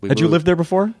 Had you lived there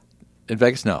before? In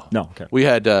Vegas? No. Okay. We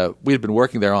had been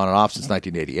working there on and off since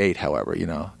 1988. However,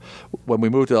 when we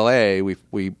moved to LA,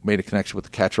 we made a connection with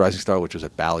the Catch Rising Star, which was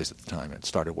at Bally's at the time, and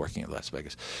started working in Las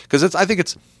Vegas. Because I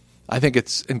think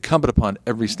it's incumbent upon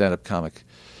every stand-up comic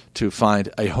to find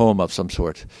a home of some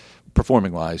sort,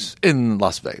 performing wise, in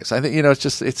Las Vegas. I think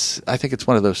I think it's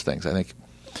one of those things. I think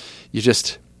you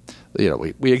just.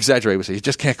 We exaggerate. We say you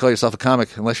just can't call yourself a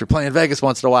comic unless you're playing Vegas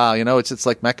once in a while. It's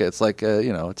like Mecca. It's like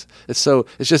it's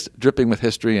just dripping with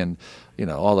history, and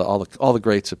all the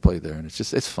greats have played there, and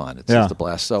it's fun. It's just a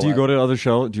blast. So do you go to other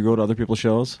shows? Do you go to other people's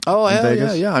shows? Oh, in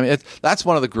Vegas? yeah. I mean, that's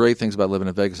one of the great things about living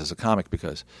in Vegas as a comic,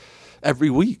 because every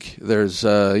week there's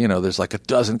like a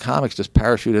dozen comics just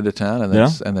parachute into town and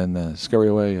then scurry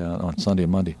away on Sunday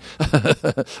and Monday.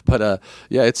 But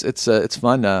it's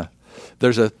fun.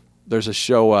 There's a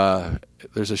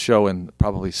show in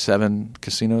probably 7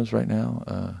 casinos right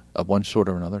now, of one sort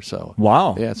or another. So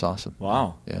wow, yeah, it's awesome.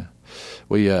 Wow, yeah,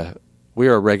 we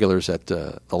are regulars at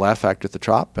the Laugh Factory at the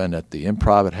Trop and at the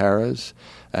Improv at Harrah's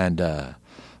and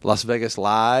Las Vegas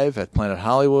Live at Planet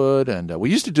Hollywood, and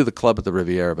we used to do the club at the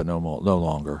Riviera, but no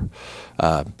longer.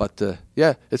 But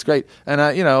it's great. And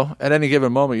at any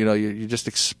given moment, you just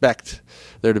expect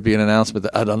there to be an announcement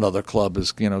that another club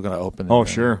is going to open. Oh,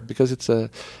 sure. Because it's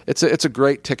a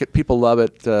great ticket. People love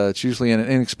it. It's usually an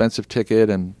inexpensive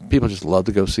ticket, and people just love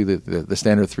to go see the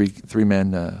standard three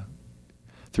man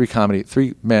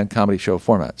comedy show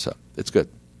format. So it's good.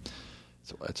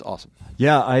 It's awesome.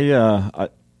 Yeah,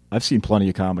 I've seen plenty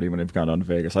of comedy when I've gone down to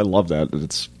Vegas. I love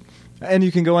that. And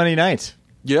you can go any night.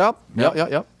 Yep.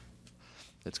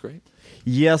 It's great.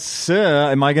 Yes,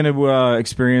 sir. Am I going to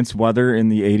experience weather in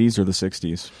the 80s or the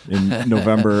 60s in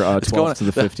November 12th to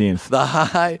the 15th? The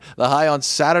high on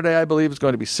Saturday, I believe, is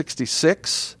going to be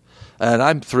 66, and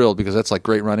I'm thrilled because that's like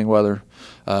great running weather.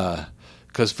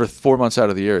 Because for 4 months out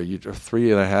of the year, or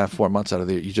 3.5, 4 months out of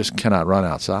the year, you just cannot run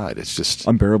outside. It's just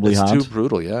unbearably hot. It's too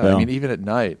brutal. Yeah. I mean, even at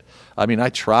night. I mean, I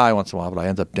try once in a while, but I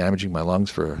end up damaging my lungs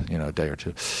for a day or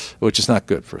two, which is not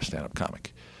good for a stand-up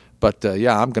comic. But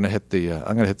I'm going to hit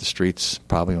the streets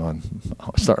probably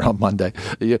starting on Monday.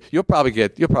 You'll probably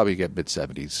get mid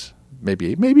 70s.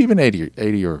 Maybe even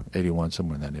 80 or 81,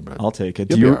 somewhere in that neighborhood. I'll take it.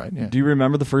 You'll be all right, yeah. Do you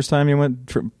remember the first time you went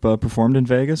performed in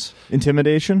Vegas?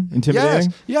 Intimidating?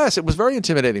 Yes, it was very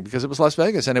intimidating because it was Las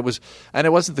Vegas, and it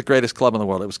wasn't the greatest club in the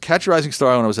world. It was Catch a Rising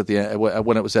Star when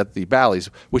it was at the Bally's,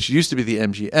 which used to be the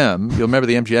MGM. You'll remember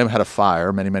the MGM had a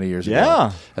fire many years ago.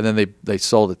 Yeah, and then they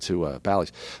sold it to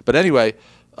Bally's. But anyway.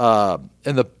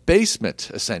 In the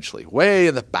basement, essentially, way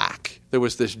in the back, there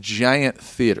was this giant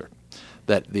theater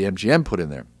that the MGM put in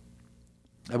there.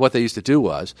 And what they used to do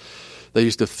was they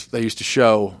used to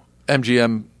show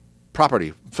MGM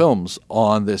property films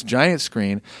on this giant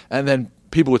screen, and then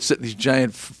people would sit in these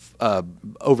giant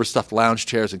overstuffed lounge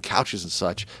chairs and couches and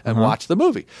such and watch the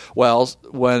movie. Well,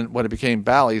 when it became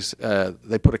Bally's,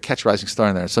 they put a Catch a Rising Star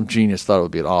in there, and some genius thought it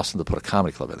would be awesome to put a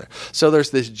comedy club in there. So there's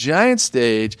this giant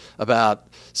stage about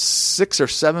 6 or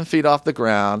 7 feet off the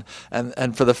ground,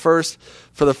 and for the first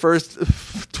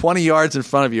 20 yards in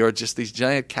front of you are just these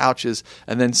giant couches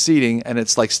and then seating, and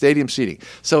it's like stadium seating.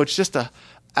 So it's just a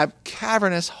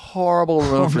cavernous, horrible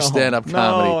room for stand-up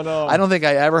comedy. No. I don't think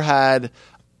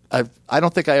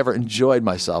I ever enjoyed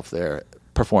myself there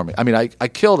performing. I mean, I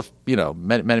killed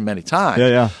many times.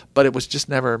 Yeah. But it was just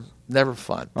never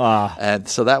fun. And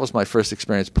so that was my first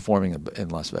experience performing in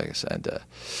Las Vegas. And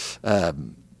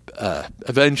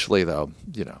eventually, though,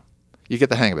 you get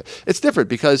the hang of it. It's different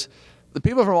because the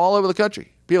people from all over the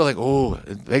country, people are like, oh,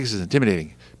 Vegas is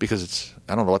intimidating because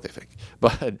I don't know what they think.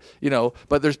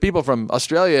 But there's people from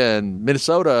Australia and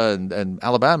Minnesota and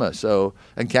Alabama,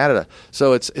 and Canada.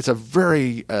 So it's a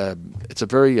very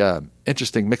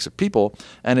interesting mix of people,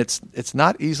 and it's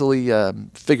not easily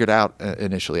figured out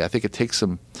initially. I think it takes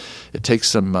some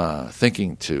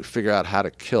thinking to figure out how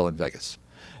to kill in Vegas.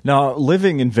 Now,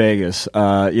 living in Vegas,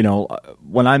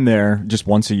 when I'm there just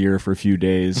once a year for a few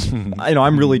days,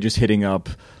 I'm really just hitting up,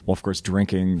 well, of course,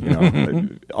 drinking,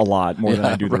 a lot more than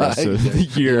I do the rest of the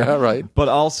year. Yeah, right. But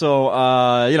also,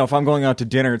 if I'm going out to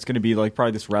dinner, it's going to be like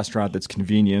probably this restaurant that's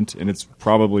convenient, and it's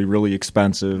probably really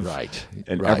expensive. Right.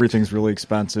 And everything's really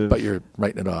expensive. But you're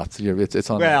writing it off. It's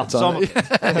on. Well,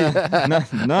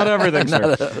 not everything,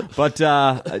 sir. But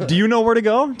do you know where to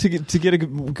go to get a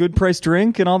good price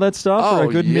drink and all that stuff, or a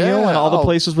good meal and all the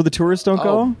places where the tourists don't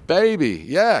go? Baby,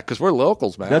 yeah, because we're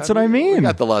locals, man. That's what I mean. We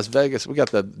got the Las Vegas, we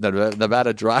got the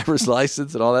Nevada driver's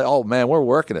license and all that. Oh man, we're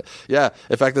working it. Yeah,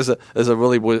 in fact, there's a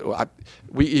really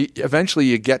eventually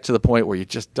you get to the point where you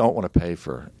just don't want to pay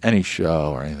for any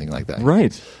show or anything like that.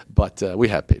 Right. But we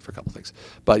have paid for a couple things.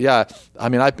 But yeah, I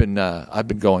mean, I've been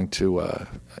going to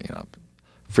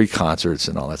free concerts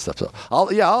and all that stuff. So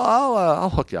I'll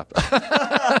hook you up.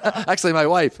 Actually, my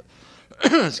wife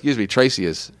excuse me,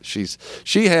 Tracy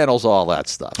she handles all that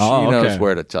stuff. She knows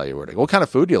where to tell you where to go. What kind of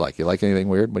food do you like? You like anything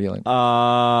weird? What do you like?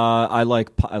 I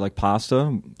like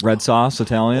pasta, red sauce,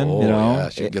 Italian, yeah,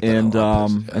 she can get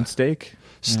that and steak.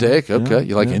 Steak, okay.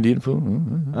 You like Indian food?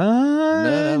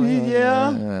 Yeah.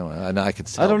 No, I can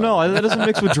tell. I don't know. That doesn't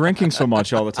mix with drinking so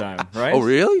much all the time, right? Oh,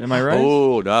 really? Am I right?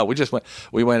 Oh, no. We just went.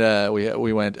 We went.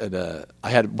 And I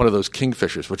had one of those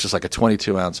Kingfishers, which is like a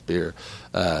 22-ounce beer.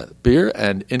 Beer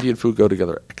and Indian food go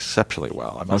together exceptionally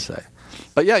well, I must say.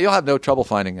 But yeah, you'll have no trouble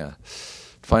finding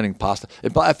pasta.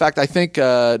 In fact, I think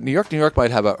New York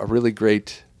might have a really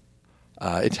great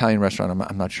Italian restaurant.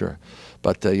 I'm not sure,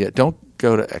 but yeah, don't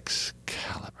go to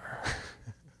Excalibur.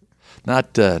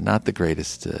 Not the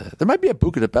greatest. There might be a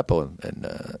Buca di Beppo in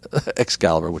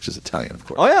Excalibur, which is Italian, of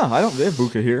course. Oh yeah, they have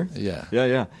Buca here.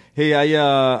 Yeah. Hey,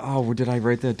 did I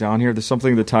write that down here? There's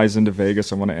something that ties into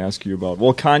Vegas I want to ask you about.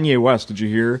 Well, Kanye West, did you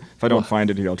hear? If I don't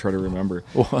find it here, I'll try to remember.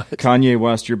 What? Kanye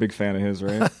West, you're a big fan of his,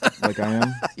 right? Like I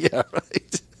am. Yeah,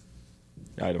 right.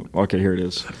 I don't. Okay, here it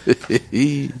is.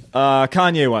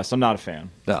 Kanye West, I'm not a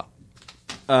fan. No.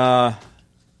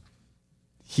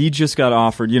 He just got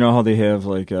offered, you know how they have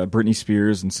like Britney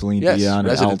Spears and Celine Dion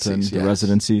and Elton, the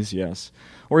residencies, yes.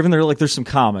 Or even there's some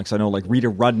comics. I know like Rita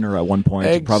Rudner at one point,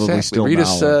 exactly. probably still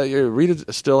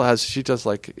Rita still has, she does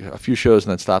like a few shows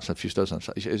and then stops and a few shows.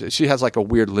 She has like a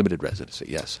weird limited residency,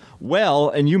 yes. Well,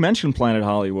 and you mentioned Planet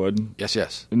Hollywood.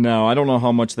 Yes. No, I don't know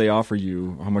how much they offer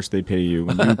you, how much they pay you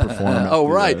when you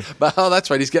perform. Right. That's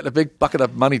right. He's getting a big bucket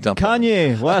of money dumped.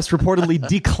 Kanye West reportedly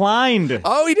declined.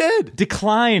 Oh, he did?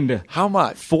 Declined. How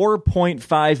much?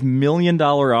 $4.5 million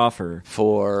offer.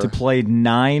 To play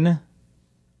 9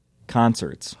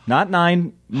 concerts. Not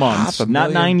 9 months,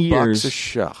 not 9 years. $500,000 a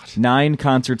shot. 9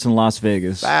 concerts in Las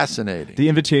Vegas. Fascinating. The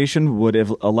invitation would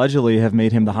allegedly have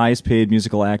made him the highest paid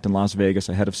musical act in Las Vegas,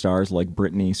 ahead of stars like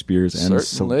Britney Spears and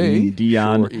Celine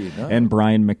Dion and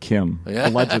Brian McKim. Yeah.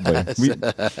 Allegedly.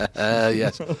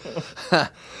 Yes.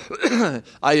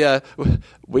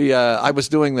 I was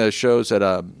doing the shows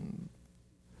at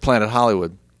Planet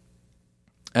Hollywood.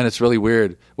 And it's really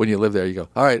weird when you live there. You go,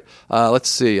 all right, let's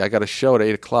see. I got a show at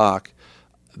 8 o'clock.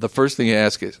 The first thing you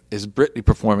ask is Britney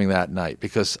performing that night?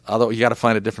 Because although you got to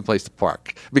find a different place to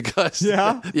park because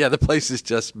the place is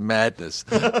just madness,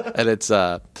 and it's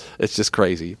just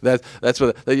crazy. That's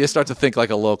what you start to think like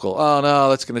a local. Oh no,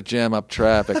 that's going to jam up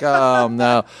traffic. Oh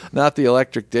no, not the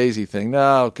Electric Daisy thing.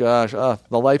 No, gosh, the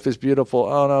Life is Beautiful.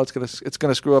 Oh no, it's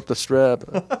gonna screw up the Strip.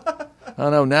 Oh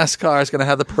no, NASCAR is going to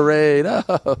have the parade.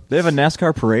 Oh. They have a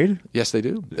NASCAR parade? Yes, they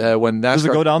do. When NASCAR, does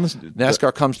it go down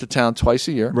NASCAR comes to town twice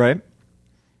a year, right?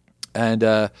 And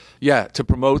to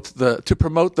promote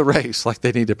the race, like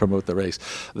they need to promote the race.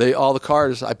 All the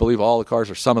cars, I believe, all the cars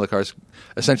or some of the cars,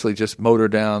 essentially just motor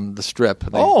down the strip.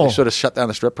 They sort of shut down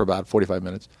the strip for about 45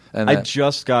 minutes. And I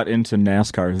just got into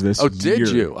NASCAR this year. Oh, did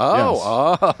you?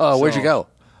 Oh, yes. Where'd you go?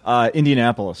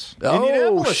 Indianapolis.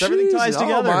 Indianapolis. Everything ties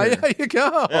together. There you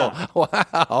go. Yeah.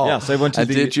 Wow. Yes, I went to.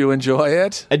 Did you enjoy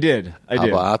it? I did. How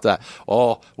about that?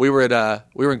 Oh, we were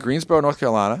in Greensboro, North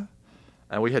Carolina,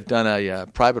 and we had done a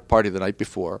private party the night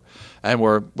before, and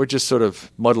we're just sort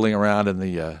of muddling around in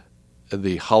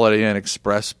the Holiday Inn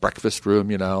Express breakfast room,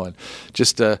 and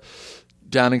just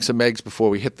downing some eggs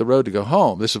before we hit the road to go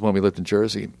home. This is when we lived in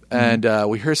Jersey, and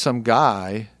we hear some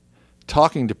guy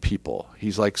talking to people.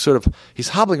 He's like he's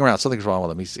hobbling around. Something's wrong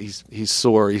with him. He's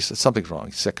sore. Something's wrong.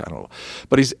 He's sick. I don't know.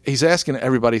 But he's asking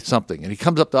everybody something. And he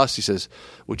comes up to us. He says,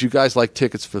 "Would you guys like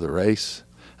tickets for the race?"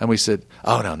 And we said,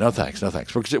 "Oh no thanks.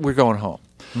 We're going home."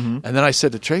 Mm-hmm. And then I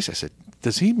said to Trace, I said,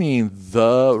 "Does he mean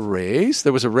the race?"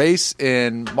 There was a race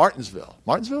in Martinsville.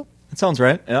 Martinsville? That sounds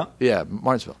right. Yeah. Yeah,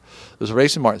 Martinsville. There was a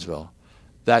race in Martinsville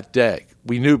that day.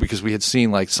 We knew because we had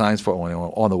seen like signs for it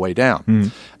on the way down.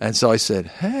 Mm. And so I said,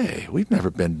 "Hey, we've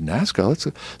never been to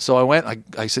NASCAR." So I went.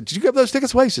 I said, "Did you get those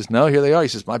tickets away?" He says, "No, here they are." He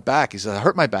says, "My back." He says, "I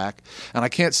hurt my back, and I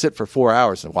can't sit for 4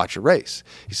 hours and watch a race."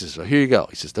 He says, "Well, here you go."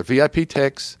 He says, "They're VIP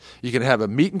tickets. You can have a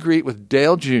meet and greet with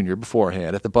Dale Jr.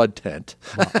 beforehand at the Bud Tent."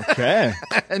 Okay.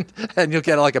 and you'll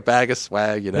get like a bag of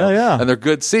swag, Yeah. And they're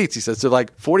good seats. He says, "They're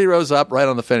like 40 rows up, right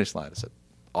on the finish line." I said,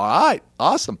 "All right,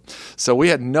 awesome." So we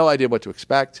had no idea what to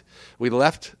expect. We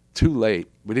left too late.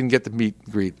 We didn't get to meet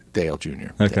and greet Dale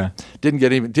Jr. Okay. Didn't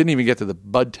even get to the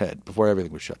Bud Tent before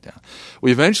everything was shut down.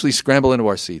 We eventually scrambled into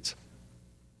our seats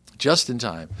just in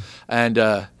time, and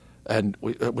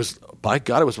it was, by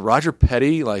God, it was Roger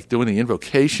Petty like doing the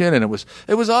invocation, and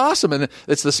it was awesome. And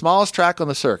it's the smallest track on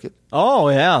the circuit. Oh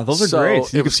yeah, those are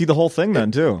great. You can see the whole thing then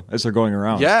too as they're going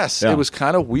around. Yes, It was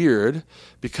kind of weird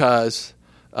because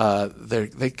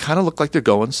they kind of look like they're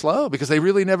going slow because they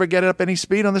really never get up any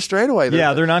speed on the straightaway.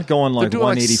 They're not going like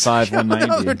 185, 190.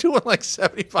 No, they're doing like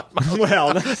 75 miles.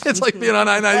 Well, it's like being on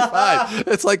I-95.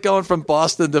 It's like going from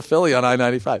Boston to Philly on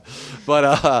I-95.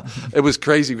 But it was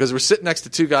crazy because we're sitting next to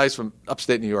two guys from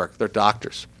upstate New York. They're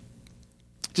doctors,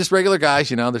 just regular guys.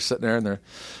 They're sitting there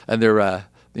and they're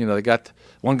they got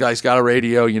one guy's got a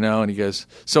radio, and he goes.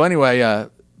 So anyway,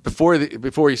 before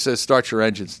he says start your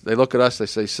engines, they look at us. They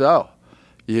say so.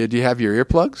 Yeah, do you have your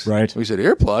earplugs? Right. We said,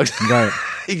 earplugs? Right.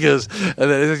 He goes, and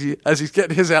then as he's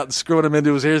getting his out and screwing them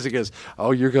into his ears, he goes,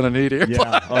 oh, you're going to need earplugs.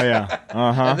 Yeah. Oh, yeah.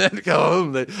 Uh-huh. And then go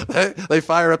home. They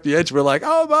fire up the engine. We're like,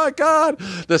 oh, my God.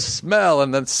 The smell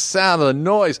and the sound of the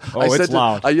noise. Oh, it's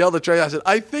loud. I yelled at Trey. I said,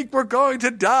 I think we're going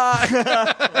to die.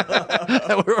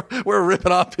 And we're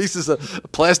ripping off pieces of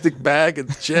plastic bag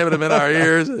and jamming them in our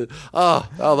ears. And, oh,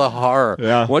 the horror.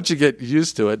 Yeah. Once you get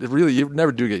used to it, you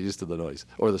never do get used to the noise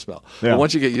or the smell. Yeah. But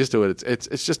once you get used to it,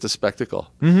 it's just a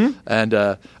spectacle. Mm-hmm. And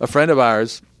a friend of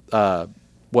ours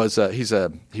was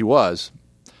an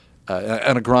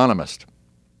agronomist,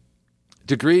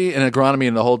 degree in agronomy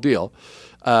and the whole deal.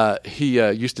 He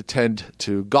used to tend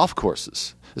to golf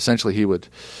courses. Essentially, he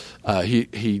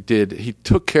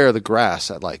took care of the grass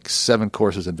at like 7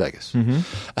 courses in Vegas,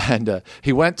 and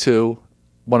he went to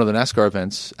one of the NASCAR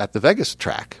events at the Vegas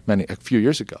track a few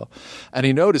years ago, and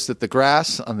he noticed that the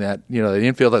grass on that, the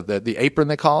infield, the apron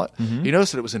they call it, he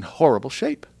noticed that it was in horrible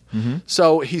shape.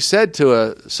 So he said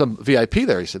to some VIP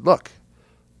there, he said, look,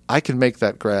 I can make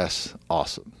that grass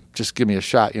awesome. Just give me a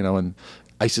shot, and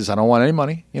I says, I don't want any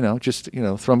money, just,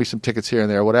 throw me some tickets here and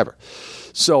there, whatever.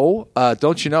 So,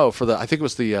 don't you know, I think it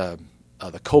was the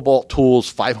Cobalt Tools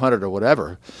 500 or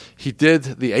whatever, he did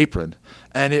the apron,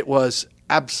 and it was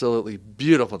absolutely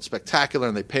beautiful and spectacular,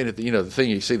 and they painted the thing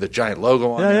you see the giant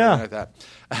logo on yeah. like that.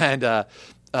 And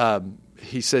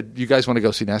he said, "You guys want to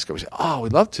go see NASCAR?" We said, "Oh,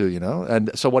 we'd love to,"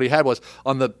 And so what he had was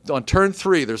on turn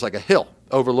 3, there's like a hill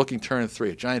overlooking turn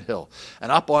 3, a giant hill,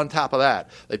 and up on top of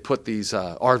that they put these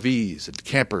RVs and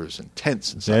campers and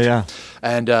tents and such. Yeah.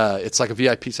 And it's like a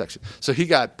VIP section. So he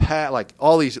got like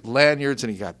all these lanyards,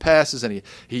 and he got passes, and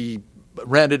he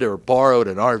rented or borrowed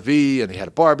an RV, and he had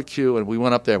a barbecue, and we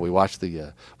went up there and we watched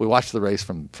the race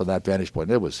from that vantage point.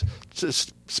 And it was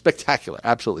just spectacular,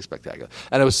 absolutely spectacular,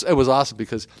 and it was awesome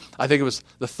because I think it was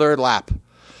the 3rd lap.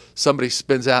 Somebody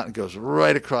spins out and goes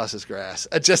right across his grass.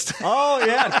 It just it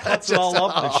cuts it all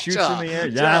up and it shoots in the air.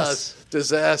 Yes, just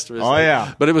disastrous. Oh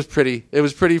yeah, but it was pretty. It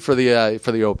was pretty for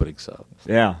the opening. So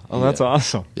yeah. Oh, that's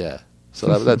awesome. Yeah. So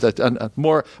that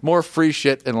more free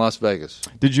shit in Las Vegas.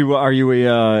 Are you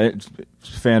a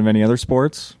fan of any other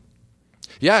sports?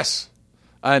 Yes,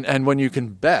 and when you can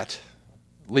bet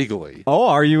legally. Oh,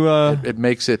 are you? It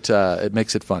makes it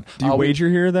fun. Do you wager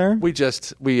here or there? We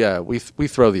just we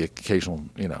throw the occasional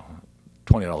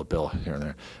 $20 bill here and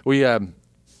there. We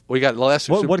got the last.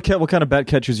 What kind of bet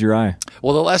catches your eye?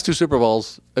 Well, the last 2 Super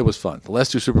Bowls, it was fun. The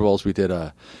last 2 Super Bowls we did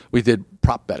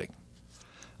prop betting.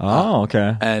 Oh,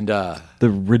 okay. And the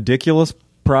ridiculous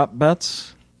prop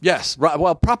bets? Yes.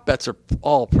 Well, prop bets are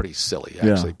all pretty silly,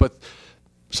 actually. Yeah. But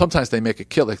sometimes they make a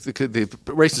kill. The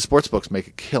race and sports books make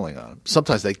a killing on them.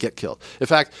 Sometimes they get killed. In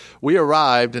fact, we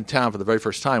arrived in town for the very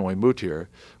first time when we moved here.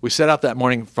 We set out that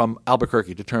morning from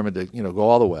Albuquerque, determined to go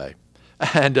all the way.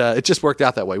 And it just worked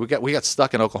out that way. We got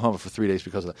stuck in Oklahoma for 3 days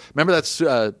because of that. Remember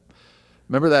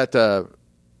that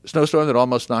snowstorm that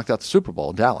almost knocked out the Super Bowl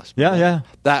in Dallas? Yeah.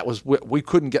 That was we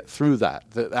couldn't get through that,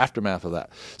 the aftermath of that.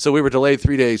 So we were delayed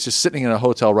 3 days, just sitting in a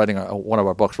hotel writing one of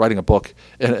our books, writing a book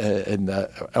in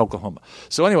Oklahoma.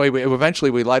 So anyway, we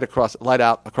eventually light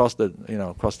out across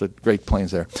the Great Plains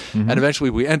there, and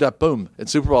eventually we end up in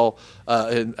Super Bowl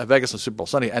in Vegas on Super Bowl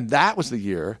Sunday, and that was the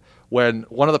year when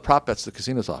one of the prop bets the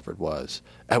casinos offered was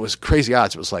crazy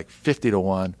odds. It was like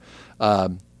 50-1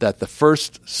 that the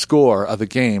first score of the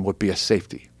game would be a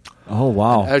safety. Oh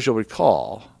wow! And as you'll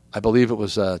recall, I believe it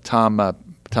was Tom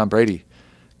Brady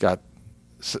got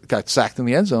sacked in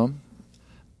the end zone,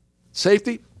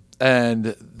 safety,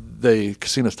 and the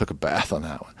casinos took a bath on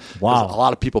that one. Wow! A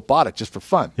lot of people bought it just for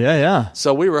fun. Yeah.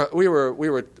 So we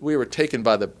were taken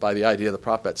by the idea of the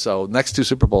prop bet. So next 2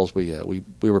 Super Bowls we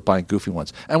were buying goofy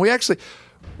ones, and we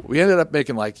ended up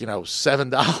making like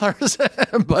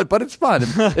 $7, but it's fun.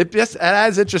 It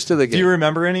adds interest to the game. Do you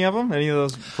remember any of them? Any of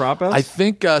those prop bets? I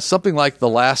think something like the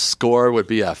last score would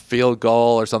be a field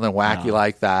goal or something wacky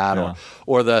like that,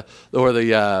 or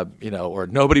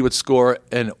nobody would score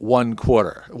in 1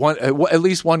 quarter, at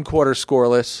least 1 quarter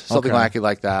scoreless, something wacky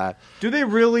like that. Do they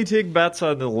really take bets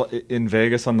in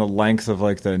Vegas on the length of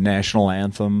like the national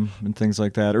anthem and things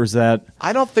like that, or is that?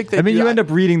 I don't think they. I mean, you end up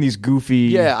reading these goofy.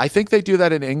 Yeah, I think they do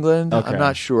that in England. Okay. I'm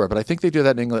not sure, but I think they do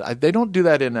that in England. They don't do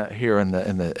that here in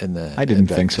the. I didn't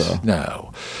think so.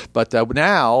 No, but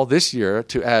now this year,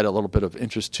 to add a little bit of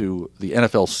interest to the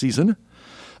NFL season,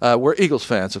 we're Eagles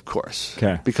fans, of course,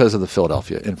 because of the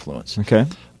Philadelphia influence. Okay.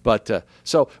 But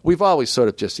so we've always sort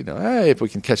of just, hey, if we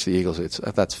can catch the Eagles,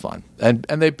 that's fun, and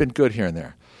they've been good here and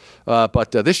there.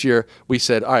 But this year we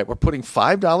said, all right, we're putting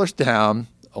 $5 down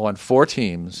on 4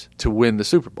 teams to win the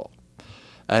Super Bowl.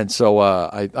 And so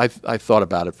I thought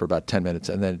about it for about 10 minutes,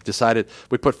 and then decided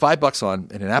we put $5 on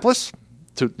Indianapolis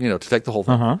to take the whole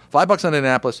thing. $5 on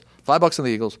Indianapolis, $5 on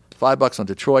the Eagles, $5 on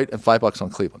Detroit, and $5 on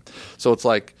Cleveland. So it's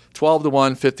like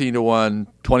 12-1, 15-1,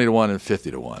 20-1, and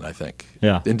 50-1. I think.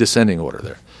 Yeah. In descending order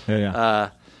there. Yeah.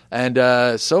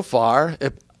 And so far,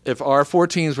 if our 4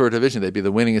 teams were a division, they'd be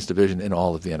the winningest division in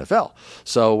all of the NFL.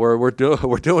 So we're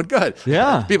doing good.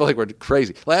 Yeah. People think we're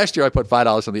crazy. Last year I put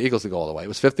 $5 on the Eagles to go all the way. It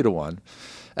was 50-1,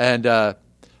 and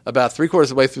about 3/4 of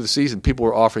the way through the season, people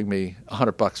were offering me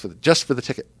 $100 just for the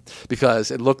ticket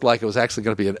because it looked like it was actually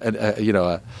going to be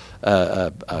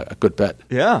a good bet.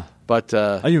 Yeah. But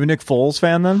are you a Nick Foles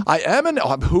fan then? I am.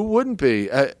 Who wouldn't be?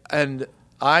 And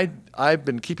I've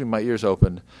been keeping my ears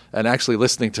open and actually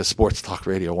listening to sports talk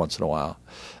radio once in a while.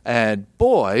 And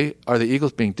boy, are the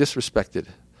Eagles being disrespected.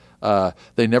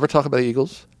 They never talk about the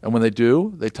Eagles, and when they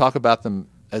do, they talk about them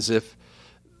as if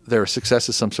their success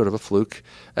is some sort of a fluke.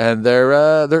 And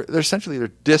they're essentially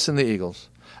dissing the Eagles.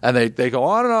 And they go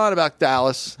on and on about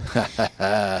Dallas.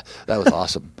 That was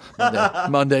awesome.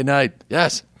 Monday night,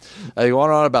 yes. They go on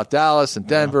and on about Dallas and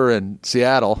Denver and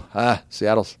Seattle.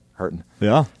 Seattle's hurting.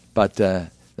 Yeah. But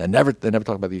they never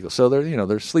talk about the Eagles. So they're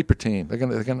a sleeper team.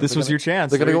 This was your chance.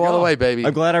 They're going to go all the way, baby.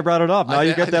 I'm glad I brought it up. Now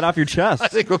you get that off your chest. I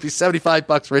think we'll be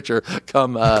 $75 richer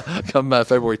come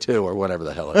February 2 or whatever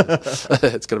the hell it is.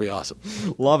 It's going to be awesome.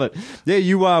 Love it. Yeah,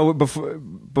 you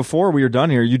before we are done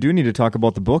here, you do need to talk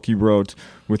about the book you wrote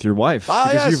with your wife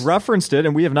because you've referenced it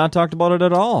and we have not talked about it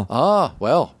at all.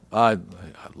 Well, I'd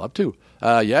love to.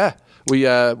 Yeah.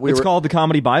 It's called The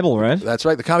Comedy Bible, right? That's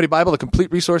right. The Comedy Bible, the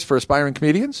complete resource for aspiring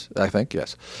comedians, I think,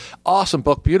 yes. Awesome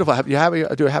book. Beautiful. Do you have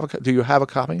a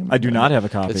copy? I do not have a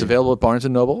copy. It's available at Barnes &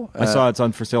 Noble. I saw it's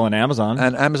on for sale on Amazon.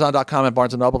 And Amazon.com and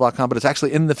BarnesandNoble.com, but it's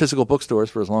actually in the physical bookstores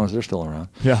for as long as they're still around.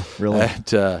 Yeah, really.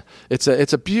 And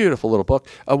it's a beautiful little book.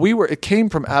 It came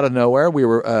from out of nowhere. We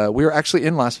were actually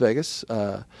in Las Vegas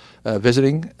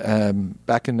visiting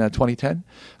back in 2010.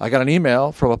 I got an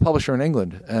email from a publisher in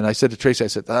England, and I said to Tracy,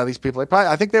 these people,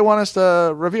 I think they want us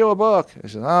to review a book. I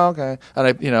said, oh, okay. And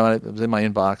it was in my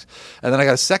inbox. And then I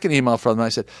got a second email from them. I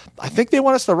said, I think they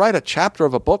want us to write a chapter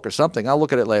of a book or something. I'll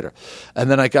look at it later.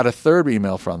 And then I got a third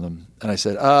email from them, and I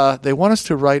said, they want us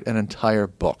to write an entire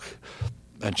book.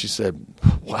 And she said,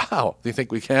 wow, do you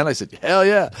think we can? I said, hell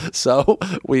yeah. So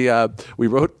we wrote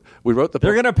the book.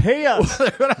 They're going to pay us.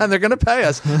 They're going to pay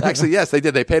us. Actually, yes, they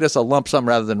did. They paid us a lump sum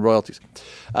rather than royalties.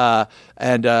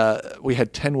 And we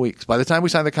had 10 weeks. By the time we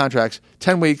signed the contracts,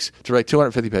 10 weeks to write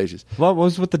 250 pages. What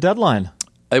was with the deadline?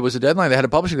 It was a deadline. They had a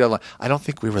publishing deadline. I don't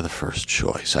think we were the first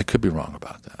choice. I could be wrong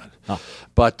about that. Oh.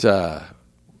 But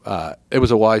it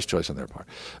was a wise choice on their part.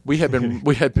 We had been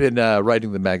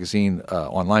writing the magazine,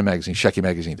 online magazine,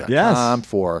 SheckyMagazine.com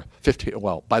for 15.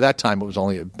 Well, by that time it was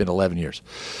only been 11 years,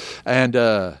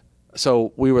 and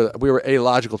so we were a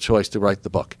logical choice to write the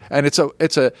book. And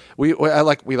we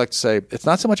like to say it's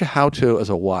not so much a how to as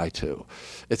a why to.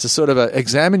 It's a sort of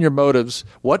examine your motives.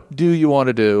 What do you want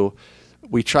to do?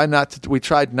 We tried not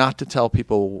to tell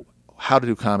people how to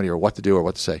do comedy or what to do or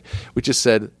what to say. We just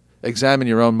said, examine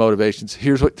your own motivations.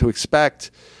 Here's what to expect,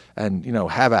 and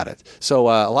have at it. So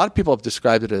a lot of people have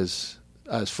described it as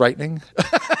frightening,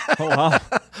 oh, wow.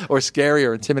 or scary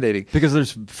or intimidating. Because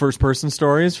there's first-person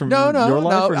stories from your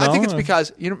life. No, I think it's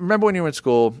because remember when you were in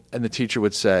school and the teacher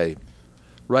would say,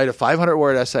 "Write a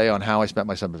 500-word essay on how I spent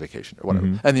my summer vacation," or whatever,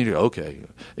 and then you go, "Okay,"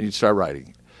 and you'd start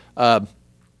writing.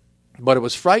 But it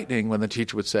was frightening when the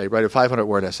teacher would say, "Write a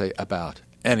 500-word essay about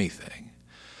anything."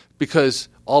 Because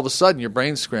all of a sudden your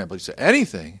brain's scrambled. You say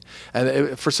anything.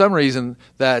 And for some reason,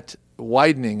 that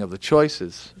widening of the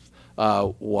choices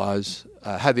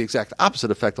had the exact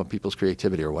opposite effect on people's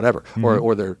creativity or whatever,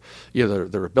 or their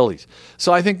abilities.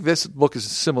 So I think this book is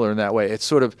similar in that way. It's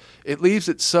sort of, it leaves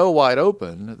it so wide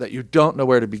open that you don't know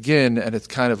where to begin, and it's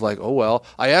kind of like, oh well,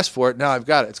 I asked for it, now I've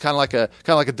got it. It's kind of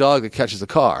like a dog that catches a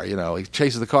car. He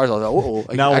chases the cars. He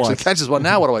actually catches one.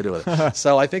 Now what do I do with it?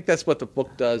 So I think that's what the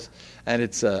book does, and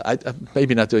it's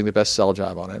maybe not doing the best sell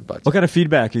job on it, but what kind of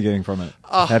feedback are you getting from it?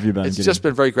 Have you been? It's just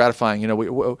been very gratifying.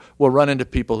 We'll run into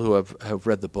people who have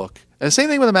read the book. And the same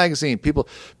thing with the magazine. People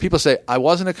say, I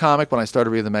wasn't a comic when I started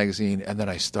reading the magazine, and then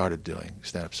I started doing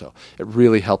stand-up. So it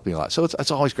really helped me a lot. So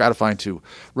it's always gratifying to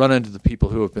run into the people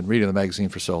who have been reading the magazine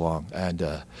for so long.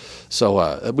 And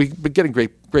so we've been getting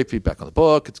great feedback on the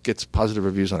book. It gets positive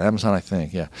reviews on Amazon, I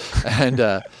think. Yeah.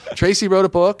 And Tracy wrote a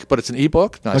book, but it's an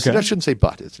ebook. No, I shouldn't say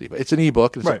but. It's an ebook. It's an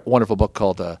ebook. It's a wonderful book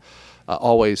called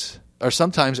Always or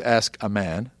Sometimes Ask a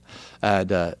Man.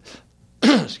 And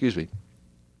excuse me.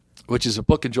 Which is a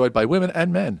book enjoyed by women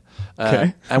and men,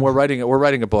 and we're writing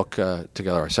a book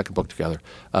together, our second book together,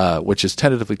 which is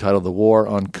tentatively titled "The War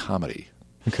on Comedy."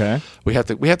 Okay, we have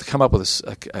to come up with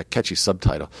a catchy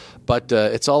subtitle, but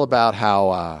it's all about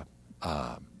how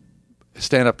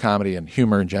stand-up comedy and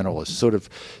humor in general is sort of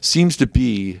seems to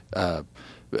be.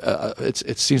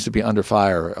 It seems to be under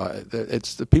fire.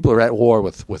 It's the people are at war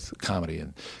with comedy,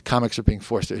 and comics are being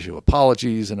forced to issue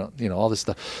apologies and all this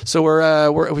stuff. So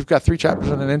we've got 3 chapters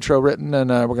and an intro written, and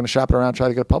we're going to shop it around, try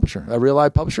to get a publisher, a real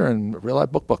live publisher, and a real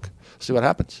live book. See what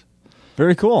happens.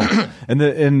 Very cool. And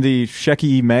the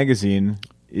Shecky magazine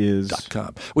is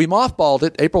 .com. We mothballed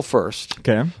it April 1st.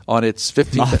 Okay. On its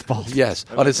 15th. Mothballed. Yes.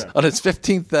 On its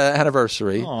 15th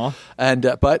anniversary. Aww.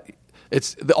 And but.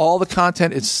 All the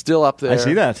content is still up there. I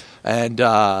see that. And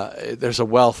there's a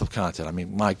wealth of content. I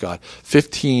mean, my God,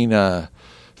 15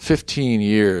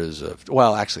 years of,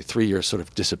 well, actually 3 years sort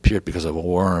of disappeared because of a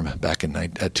worm back in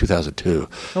 2002.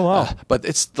 Oh, wow. But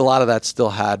a lot of that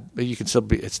still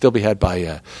it's still be had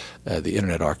by the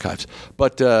Internet Archives.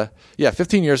 But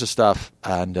 15 years of stuff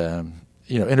and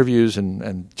interviews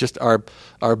and just our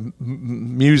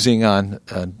musing on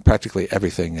practically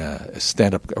everything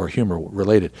stand-up or humor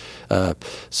related. It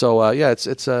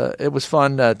was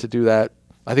fun to do that.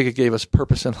 I think it gave us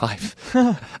purpose in life,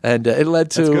 and it led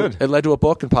to a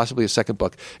book and possibly a second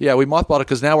book. Yeah, we mothballed it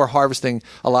because now we're harvesting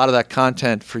a lot of that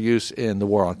content for use in the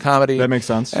War on Comedy. That makes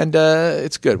sense, and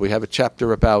it's good. We have a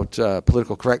chapter about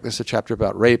political correctness, a chapter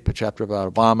about rape, a chapter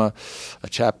about Obama, a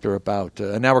chapter about,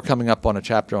 and now we're coming up on a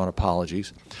chapter on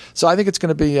apologies. So I think it's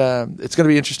going to be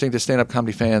interesting to stand-up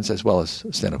comedy fans as well as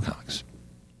stand-up comics.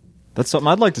 That's something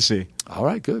I'd like to see. All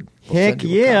right, good. Heck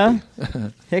yeah,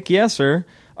 heck yeah, sir.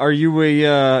 Are you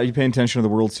paying attention to the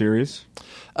World Series?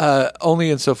 Only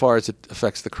insofar as it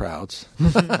affects the crowds.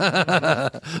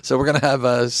 So we're going to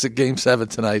have Game 7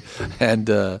 tonight, and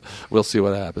we'll see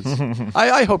what happens.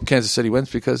 I hope Kansas City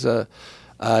wins because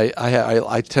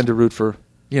I tend to root for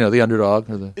the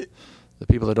underdog or the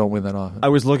people that don't win that often. I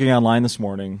was looking online this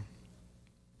morning.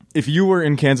 If you were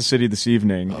in Kansas City this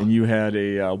evening and you had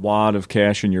a wad of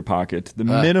cash in your pocket, the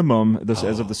minimum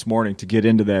as of this morning to get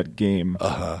into that game.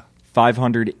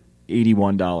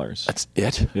 $581. That's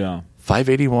it? Yeah.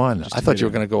 $581. I thought you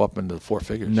were going to go up into the 4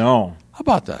 figures. No. How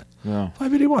about that? Yeah.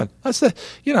 $581. That's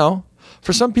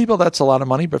for some people that's a lot of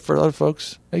money, but for other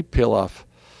folks, they peel off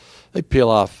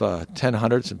 10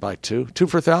 hundreds and buy 2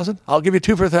 for $1,000. I'll give you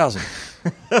 2 for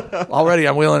 $1,000. Already,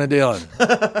 I'm wheeling and dealing.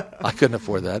 I couldn't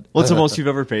afford that. What's the most you've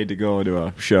ever paid to go to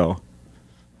a show?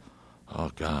 Oh,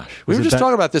 gosh. We were just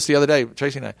talking about this the other day,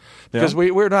 Tracy and I, because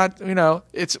we're not,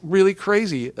 it's really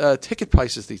crazy ticket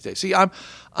prices these days. See, I'm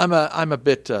a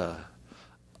bit,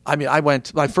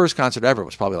 my first concert ever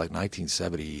was probably like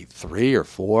 1973 or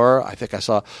 4. I think I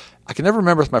can never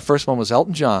remember if my first one was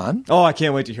Elton John. Oh, I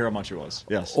can't wait to hear how much it was.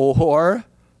 Yes. Or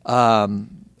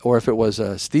if it was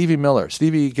Stevie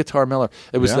Guitar Miller.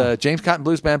 It was James Cotton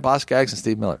Blues Band, Boss Gags, and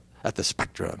Steve Miller at the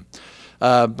Spectrum.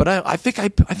 But I think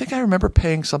I remember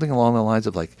paying something along the lines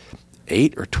of like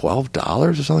 $8 or $12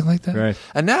 or something like that. Right.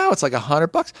 And now it's like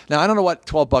 $100. Now I don't know what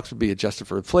 $12 would be adjusted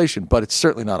for inflation, but it's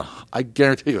certainly not. I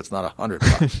guarantee you, it's not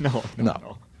 $100.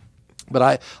 No.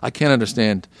 But I can't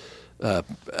understand.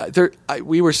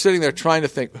 We were sitting there trying to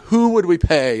think, who would we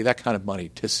pay that kind of money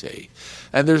to see?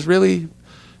 And there's really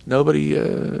nobody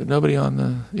on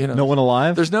the no one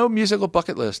alive. There's no musical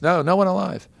bucket list. No one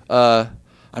alive.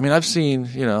 I've seen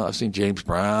James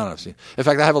Brown. In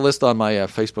fact, I have a list on my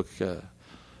Facebook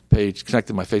page,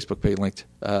 connected to my Facebook page, linked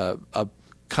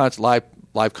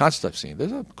live concerts I've seen.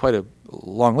 There's quite a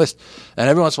long list, and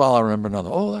every once in a while I remember another.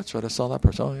 Oh, that's right, I saw that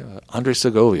person. Oh, yeah, Andre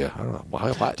Segovia. I don't know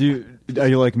why. Are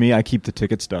you like me? I keep the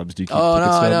ticket stubs. Do you keep ticket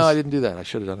stubs? No, I didn't do that. I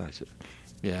should have done that.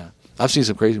 Yeah. I've seen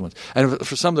some crazy ones. And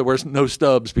for some, there were no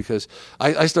stubs because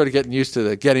I started getting used to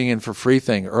the getting in for free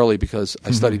thing early because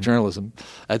I studied journalism.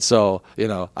 And so,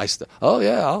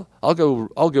 I'll go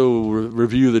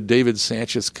review the David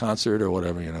Sanchez concert or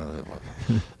whatever,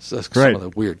 So that's some of the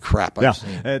weird crap I've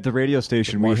seen. At the radio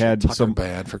station, we had Tucker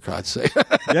band, for God's sake.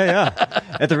 Yeah.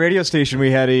 At the radio station, we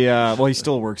had he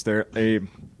still works there,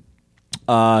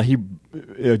 He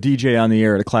a DJ on the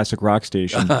air at a classic rock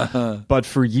station, but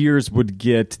for years would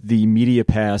get the media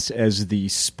pass as the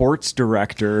sports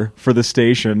director for the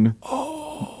station.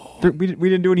 We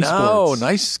didn't do any sports. No,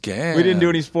 nice scam. We didn't do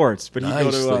any sports, but he'd go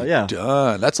Nicely to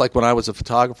done. That's like when I was a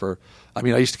photographer. I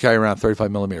mean, I used to carry around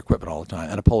 35 millimeter equipment all the time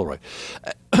and a Polaroid.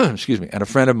 Excuse me. And a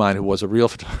friend of mine who was a real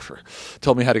photographer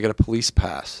told me how to get a police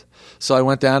pass. So I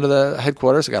went down to the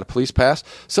headquarters. I got a police pass.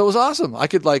 So it was awesome. I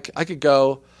could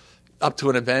go up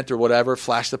to an event or whatever,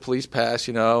 flash the police pass,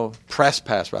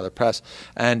 press,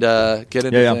 and get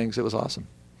into things. It was awesome.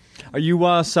 Are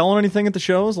you selling anything at the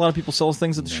shows? A lot of people sell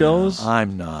things at the shows.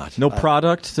 I'm not. No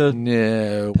product to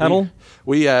peddle?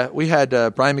 We had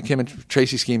Brian McKim and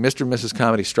Tracy Skeen, Mr. and Mrs.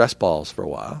 Comedy stress balls for a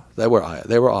while. They were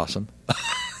awesome.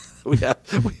 we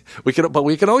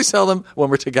can only sell them when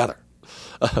we're together.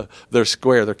 They're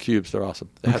square, they're cubes, they're awesome.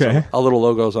 It has our little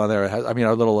logos on there.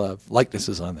 Our little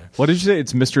likenesses on there. What did you say?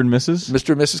 It's Mr. and Mrs.?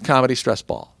 Mr. and Mrs. Comedy stress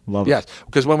ball. Love it. Yes,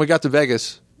 because when we got to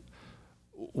Vegas,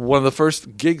 one of the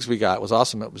first gigs we got was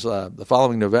awesome. It was the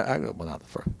following November. Well, not the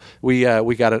first. We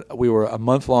were a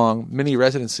month-long mini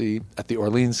residency at the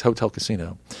Orleans Hotel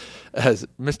Casino as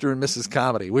Mr. and Mrs.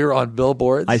 Comedy. We were on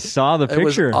billboards. I saw the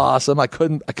picture. It was awesome. I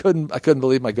couldn't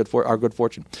believe our good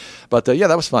fortune. But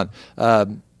that was fun.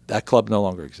 That club no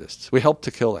longer exists. We helped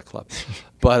to kill that club.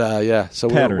 But so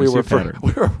we were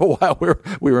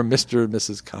Mr. and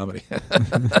Mrs. Comedy,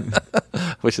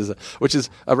 which is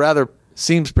a rather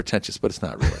seems pretentious, but it's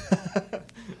not really.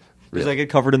 Does that get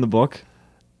covered in the book?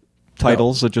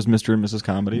 Titles such as Mr. and Mrs.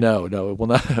 Comedy? No, it will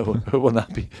not. It will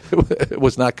not be. It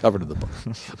was not covered in the book.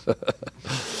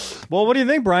 Well, what do you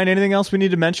think, Brian? Anything else we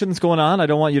need to mention that's going on? I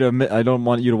don't want you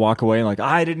to walk away and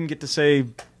I didn't get to say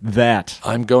that.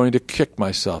 I'm going to kick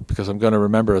myself because I'm going to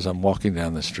remember as I'm walking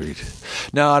down the street.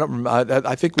 No, I don't.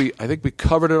 I think we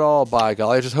covered it all. By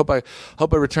golly, I just hope I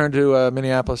return to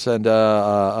Minneapolis and that's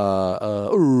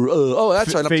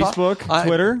right. Facebook,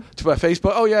 Twitter,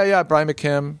 Facebook. Oh yeah, Brian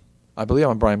McKim. I believe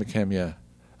I'm Brian McKim. Yeah.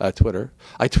 Twitter.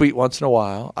 I tweet once in a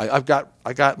while. I got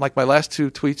like my last 2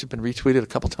 tweets have been retweeted a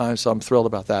couple times, so I'm thrilled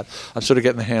about that. I'm sort of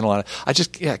getting the handle on it. I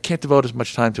can't devote as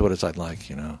much time to it as I'd like.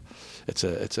 It's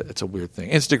a weird thing.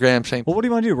 Instagram, same. Well, what do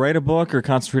you want to do? Write a book or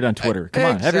concentrate on Twitter? Come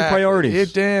on, have your priorities. You're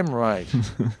damn right.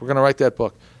 We're going to write that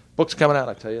book. Book's coming out.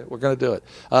 I tell you, we're going to do it.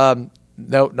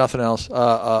 No, nothing else.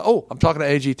 I'm talking to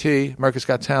AGT, America's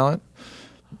Got Talent.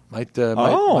 Might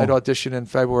audition in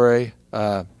February.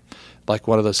 Like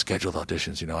one of those scheduled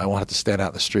auditions, I won't have to stand out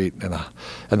in the street in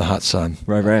the hot sun.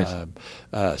 Right.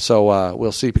 So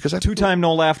we'll see. Because 2-time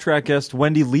No Laugh Track guest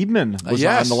Wendy Liebman was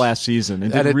on the last season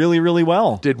and did really, really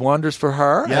well. Did wonders for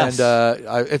her. Yes.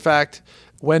 And in fact,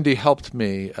 Wendy helped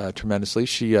me tremendously.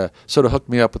 She sort of hooked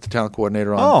me up with the talent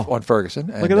coordinator on Ferguson.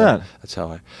 And, look at that. That's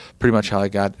how I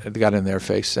got in their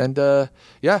face. And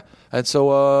and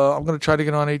so I'm going to try to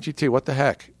get on AGT. What the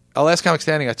heck? Last Comic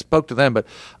Standing, I spoke to them, but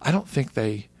I don't think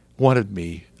they wanted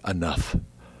me enough.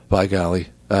 By golly,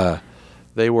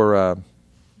 they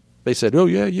said, "Oh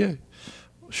yeah,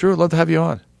 sure, love to have you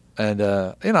on." And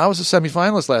I was a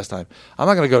semifinalist last time. I'm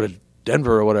not going to go to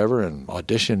Denver or whatever and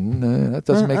audition. That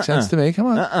doesn't make sense to me. Come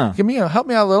on, give me help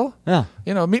me out a little. Yeah,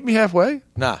 meet me halfway.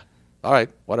 Nah, all right,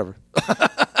 whatever.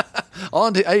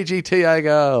 On to AGT I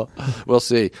go. We'll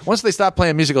see. Once they stop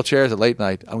playing musical chairs at late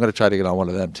night, I'm going to try to get on one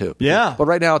of them too. Yeah. But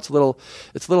right now it's a little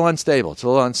unstable. It's a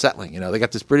little unsettling. They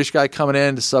got this British guy coming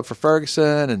in to sub for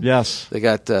Ferguson, and yes, they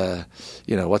got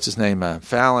what's his name,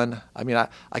 Fallon. I mean,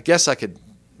 I guess I could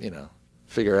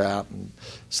figure it out and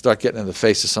start getting in the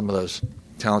face of some of those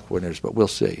talent coordinators, but we'll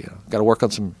see. Got to work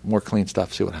on some more clean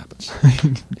stuff. See what happens.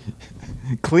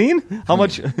 Clean? How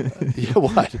much? Yeah,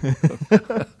 what?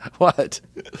 What?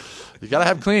 You got to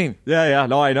have clean. Yeah.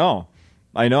 No, I know.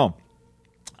 How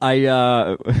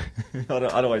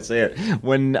do I say it?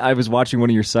 When I was watching one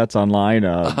of your sets online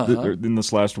in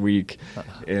this last week,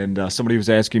 and somebody was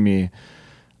asking me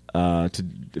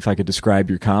if I could describe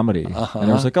your comedy, and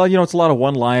I was like, it's a lot of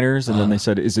one-liners, and then they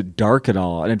said, "Is it dark at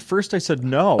all?" And at first I said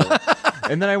no,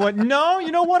 and then I went, "No,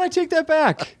 you know what? I take that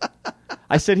back."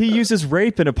 I said he uses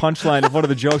rape in a punchline of one of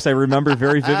the jokes I remember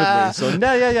very vividly. So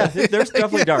yeah, there's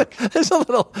definitely dark. There's a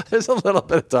little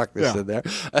bit of darkness in there.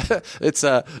 It's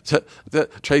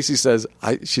Tracy says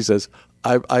she says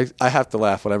I have to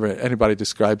laugh whenever anybody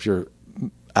describes your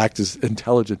act as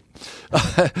intelligent.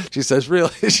 She says,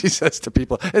 really? She says to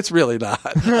people, it's really not.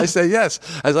 I say, yes,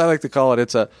 as I like to call it.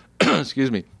 It's a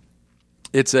excuse me.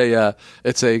 It's a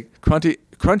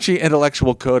crunchy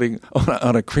intellectual coating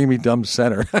on a creamy dumb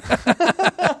center.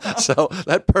 So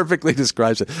that perfectly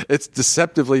describes it. It's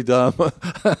deceptively dumb.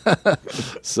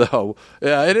 So,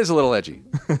 yeah, it is a little edgy.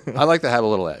 I like to have a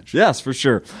little edge. Yes, for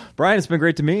sure. Brian, it's been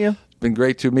great to meet you. Been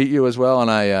great to meet you as well, and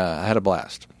I had a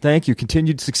blast. Thank you.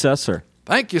 Continued success, sir.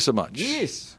 Thank you so much. Yes.